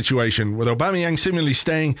Lacazette situation? With Aubameyang seemingly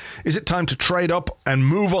staying, is it time to trade up and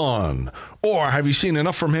move on? Or have you seen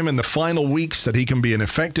enough from him in the final weeks that he can be an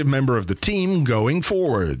effective member of the team going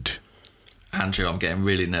forward? Andrew, I'm getting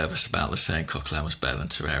really nervous about the saying Coquelin was better than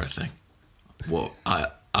Torreira thing. Well, my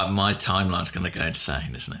timeline's going to go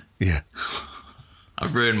insane, isn't it? Yeah.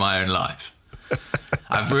 I've ruined my own life.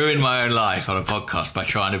 I've ruined my own life on a podcast by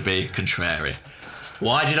trying to be contrarian.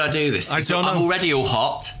 Why did I do this? I don't know. I'm already all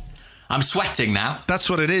hot. I'm sweating now.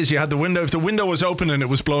 That's what it is. You had the window. If the window was open and it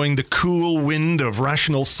was blowing the cool wind of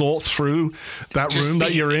rational thought through that room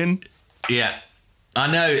that you're in. Yeah.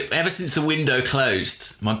 I know. Ever since the window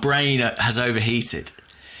closed, my brain has overheated.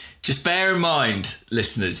 Just bear in mind,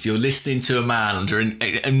 listeners, you're listening to a man under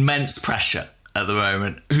immense pressure at the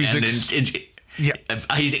moment. He's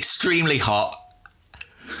extremely hot.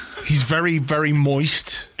 He's very, very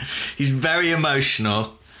moist. He's very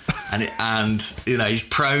emotional, and you know, he's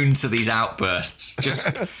prone to these outbursts.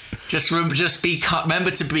 Just remember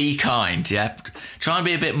to be kind. Yeah, try and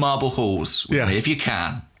be a bit Marble Halls with me if you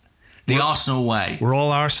can. Arsenal way. We're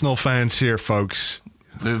all Arsenal fans here, folks.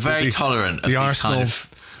 We're very tolerant of these Arsenal kind of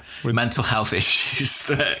mental health issues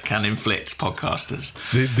that can inflict podcasters.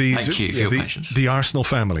 Thank you for your patience. The Arsenal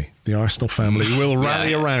family. The Arsenal family will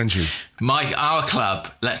rally around you. Our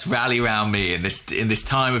club, let's rally around me in this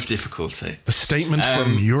time of difficulty. A statement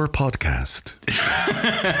from your podcast.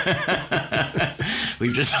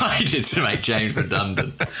 We've decided to make James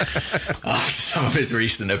redundant after some of his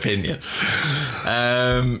recent opinions.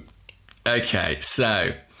 Okay,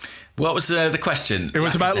 so what was the question? It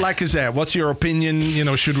was about Lacazette. What's your opinion?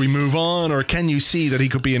 Should we move on, or can you see that he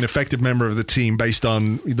could be an effective member of the team based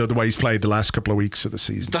on the way he's played the last couple of weeks of the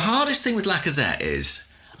season? The hardest thing with Lacazette is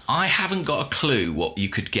I haven't got a clue what you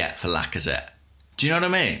could get for Lacazette. Do you know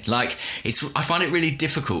what I mean? Like, I find it really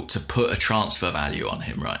difficult to put a transfer value on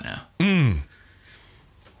him right now.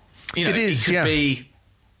 It could be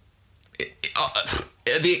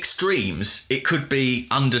at the extremes. It could be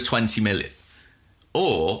under 20 million,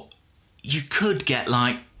 or you could get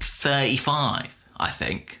like 35. I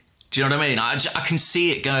think. Do you know what I mean? I can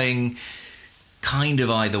see it going kind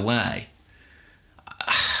of either way.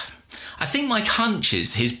 I think my hunch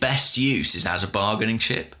is his best use is as a bargaining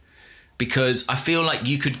chip, because I feel like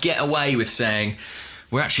you could get away with saying,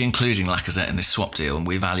 we're actually including Lacazette in this swap deal and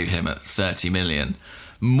we value him at 30 million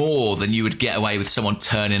more than you would get away with someone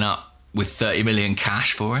turning up with 30 million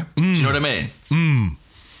cash for him. Do you know what I mean?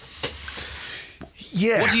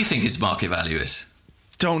 Yeah. What do you think his market value is?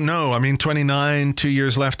 Don't know. I mean, 29, 2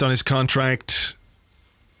 years left on his contract.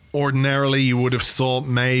 Ordinarily, you would have thought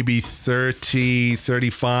maybe 30,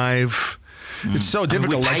 35. It's so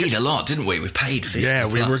difficult. We paid a lot, didn't we? We paid 50 Yeah,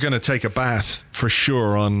 plus. we were going to take a bath for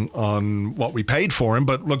sure on what we paid for him.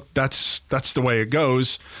 But look, that's the way it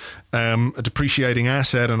goes. A depreciating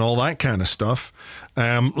asset and all that kind of stuff.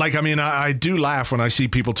 I do laugh when I see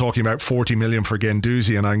people talking about 40 million for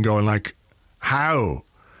Guendouzi, and I'm going like, how?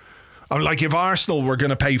 I'm like, if Arsenal were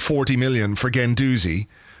going to pay 40 million for Guendouzi,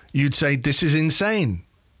 you'd say this is insane.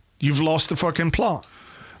 You've lost the fucking plot.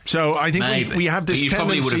 So I think we have this but you tendency...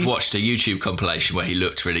 probably would have watched a YouTube compilation where he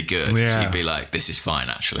looked really good. Yeah. So you'd be like, this is fine,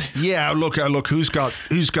 actually. Yeah, look, who's got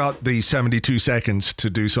the 72 seconds to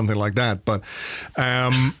do something like that? But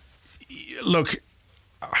look,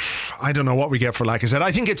 I don't know what we get for Lacazette.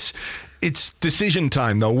 I think it's decision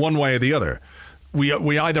time, though, one way or the other.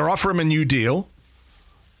 We either offer him a new deal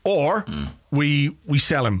or we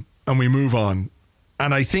sell him and we move on.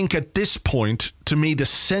 And I think at this point, to me, the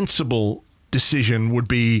sensible decision would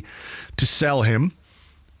be to sell him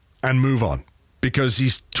and move on, because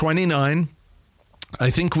he's 29. I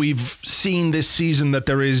think we've seen this season that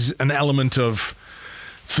there is an element of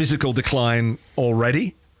physical decline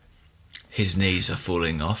already. His knees are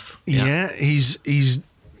falling off. Yeah, he's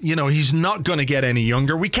not going to get any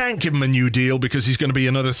younger. We can't give him a new deal because he's going to be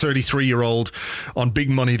another 33-year-old on big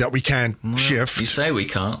money that we can't shift. You say we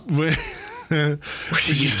can't. You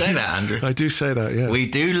say that, Andrew. I do say that, yeah. We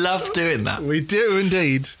do love doing that. We do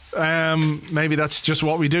indeed. Maybe that's just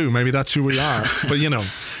what we do. Maybe that's who we are. But,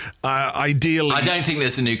 ideally... I don't think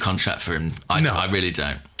there's a new contract for him. I really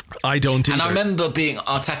don't. I don't either. And I remember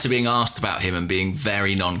Arteta being asked about him and being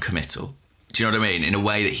very non-committal. Do you know what I mean? In a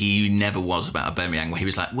way that he never was about Aubameyang, where he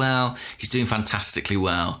was like, well, he's doing fantastically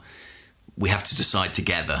well. We have to decide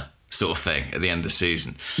together, sort of thing, at the end of the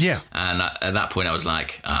season. Yeah. And at that point, I was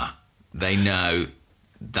like, they know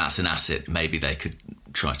that's an asset. Maybe they could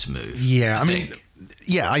try to move. Yeah,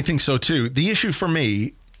 I think so too. The issue for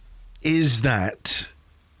me is that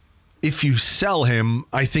if you sell him,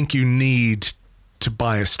 I think you need to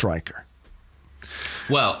buy a striker.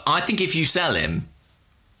 Well, I think if you sell him,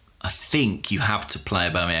 I think you have to play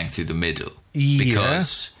Aubameyang through the middle.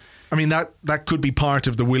 Because... I mean, that could be part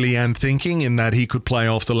of the Willian thinking, in that he could play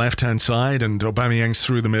off the left-hand side and Aubameyang's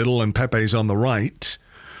through the middle and Pepe's on the right.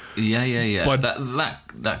 Yeah. But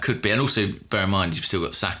that could be. And also, bear in mind, you've still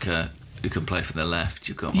got Saka, who can play for the left.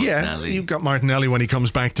 You've got Martinelli. Yeah, you've got Martinelli when he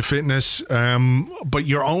comes back to fitness. But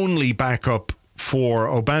your only backup for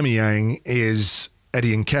Aubameyang is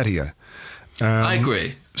Eddie Nketiah. I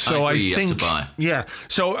agree. So I think you have to buy. Yeah.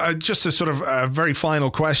 So just a sort of a very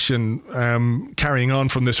final question, carrying on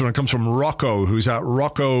from this one. It comes from Rocco, who's at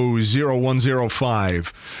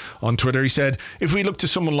Rocco0105 on Twitter. He said, if we look to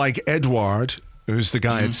someone like Edouard, who's the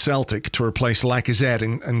guy at Celtic, to replace Lacazette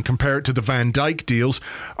and compare it to the Van Dijk deals,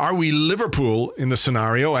 are we Liverpool in the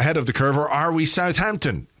scenario ahead of the curve, or are we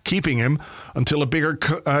Southampton keeping him until a bigger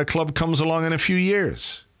club comes along in a few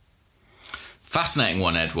years? Fascinating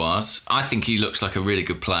one, Edouard. I think he looks like a really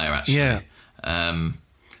good player, actually. Yeah. I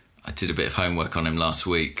did a bit of homework on him last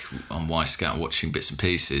week on Y-Scout, watching bits and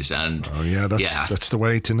pieces. And that's the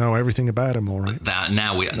way to know everything about him, all right.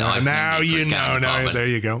 Now you know. There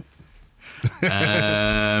you go. But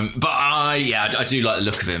I do like the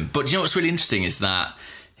look of him. But do you know what's really interesting is that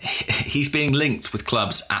he's being linked with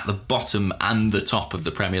clubs at the bottom and the top of the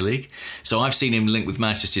Premier League. So I've seen him linked with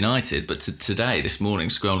Manchester United, but this morning,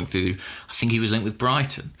 scrolling through, I think he was linked with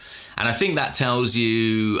Brighton. And I think that tells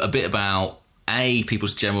you a bit about, A,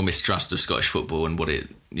 people's general mistrust of Scottish football and what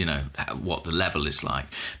the level is like.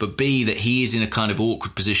 But B, that he is in a kind of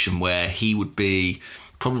awkward position where he would be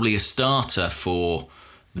probably a starter for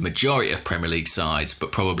the majority of Premier League sides,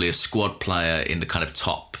 but probably a squad player in the kind of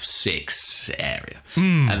top 6 area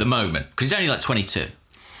at the moment, because he's only like 22.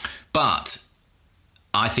 But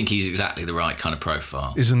I think he's exactly the right kind of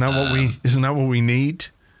profile. Isn't that what we need?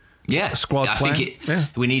 Yeah, a squad player. I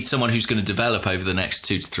think we need someone who's going to develop over the next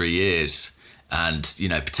 2 to 3 years, and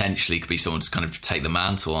potentially could be someone to kind of take the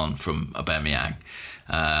mantle on from Aubameyang.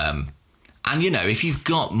 And if you've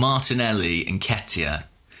got Martinelli and Nketiah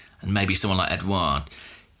and maybe someone like Edouard,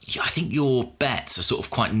 I think your bets are sort of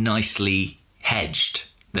quite nicely hedged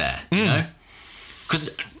there, because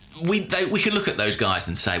we can look at those guys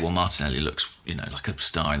and say, well, Martinelli looks, like a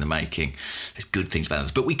star in the making. There's good things about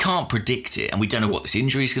this, but we can't predict it, and we don't know what this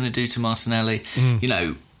injury is going to do to Martinelli.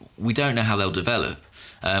 We don't know how they'll develop.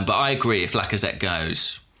 But I agree, if Lacazette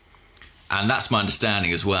goes, and that's my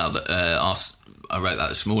understanding as well, that I wrote that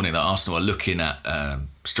this morning, that Arsenal are looking at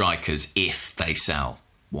strikers if they sell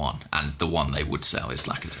one, and the one they would sell is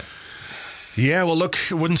Lacazette. Yeah, well, look,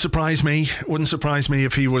 it wouldn't surprise me. Wouldn't surprise me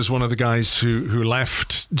if he was one of the guys who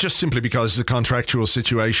left, just simply because the contractual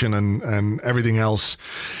situation and everything else,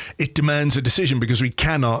 it demands a decision, because we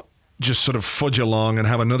cannot just sort of fudge along and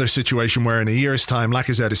have another situation where in a year's time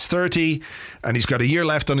Lacazette is 30 and he's got a year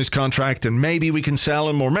left on his contract, and maybe we can sell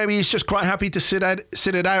him, or maybe he's just quite happy to sit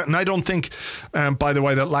it out. And I don't think, by the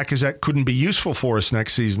way, that Lacazette couldn't be useful for us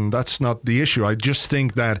next season. That's not the issue. I just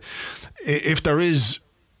think that if there is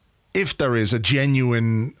a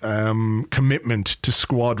genuine commitment to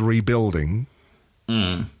squad rebuilding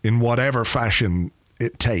in whatever fashion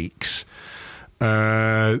it takes,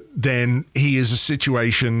 then he is a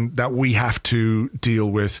situation that we have to deal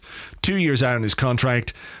with 2 years out in his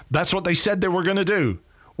contract. That's what they said they were going to do.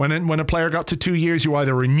 When a player got to 2 years, you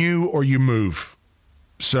either renew or you move.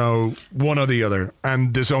 So one or the other.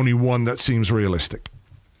 And there's only one that seems realistic.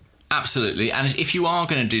 Absolutely. And if you are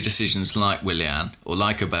going to do decisions like Willian or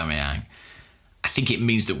like Aubameyang, I think it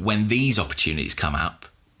means that when these opportunities come up,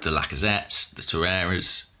 the Lacazettes, the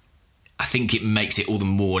Torreiras, I think it makes it all the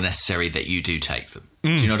more necessary that you do take them.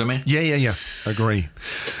 Do you know what I mean? Yeah.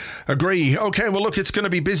 Agree. Okay, well, look, it's going to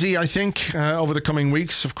be busy, I think, over the coming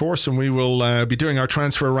weeks, of course, and we will be doing our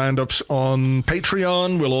transfer roundups on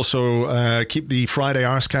Patreon. We'll also keep the Friday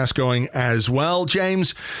Arsecast going as well.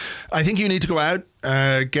 James, I think you need to go out,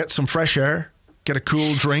 get some fresh air, get a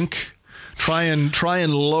cool drink, try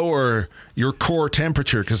and lower your core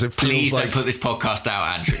temperature, because it feels Please like... don't put this podcast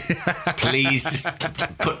out, Andrew. Please just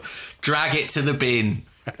drag it to the bin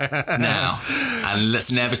now, and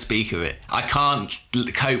let's never speak of it. I can't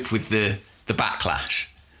cope with the backlash.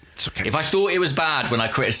 It's okay. If I thought it was bad when I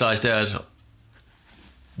criticised Ozil,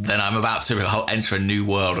 then I'm about to enter a new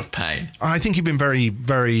world of pain. I think you've been very,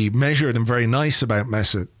 very measured and very nice about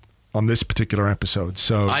Mesut on this particular episode.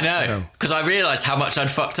 So I know, because I realised how much I'd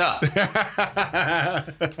fucked up. I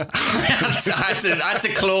had to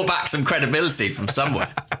claw back some credibility from somewhere.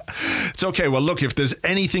 It's okay. Well, look, if there's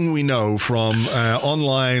anything we know from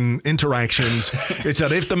online interactions, it's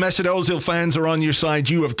that if the Mesut Ozil fans are on your side,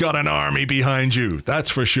 you have got an army behind you. That's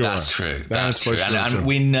for sure. That's true. That's true. And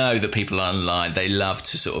we know that people online, they love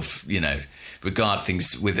to sort of, regard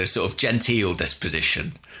things with a sort of genteel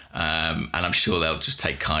disposition. And I'm sure they'll just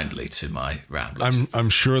take kindly to my ramblings. I'm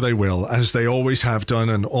sure they will, as they always have done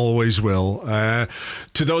and always will.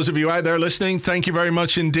 To those of you out there listening, thank you very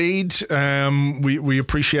much indeed. We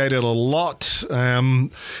appreciate it a lot.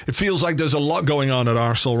 It feels like there's a lot going on at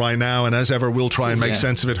Arsenal right now, and as ever, we'll try and make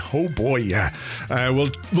sense of it. Oh boy, yeah.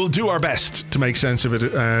 We'll do our best to make sense of it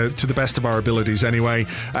to the best of our abilities anyway.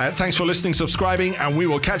 Thanks for listening, subscribing, and we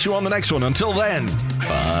will catch you on the next one. Until then,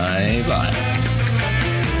 bye.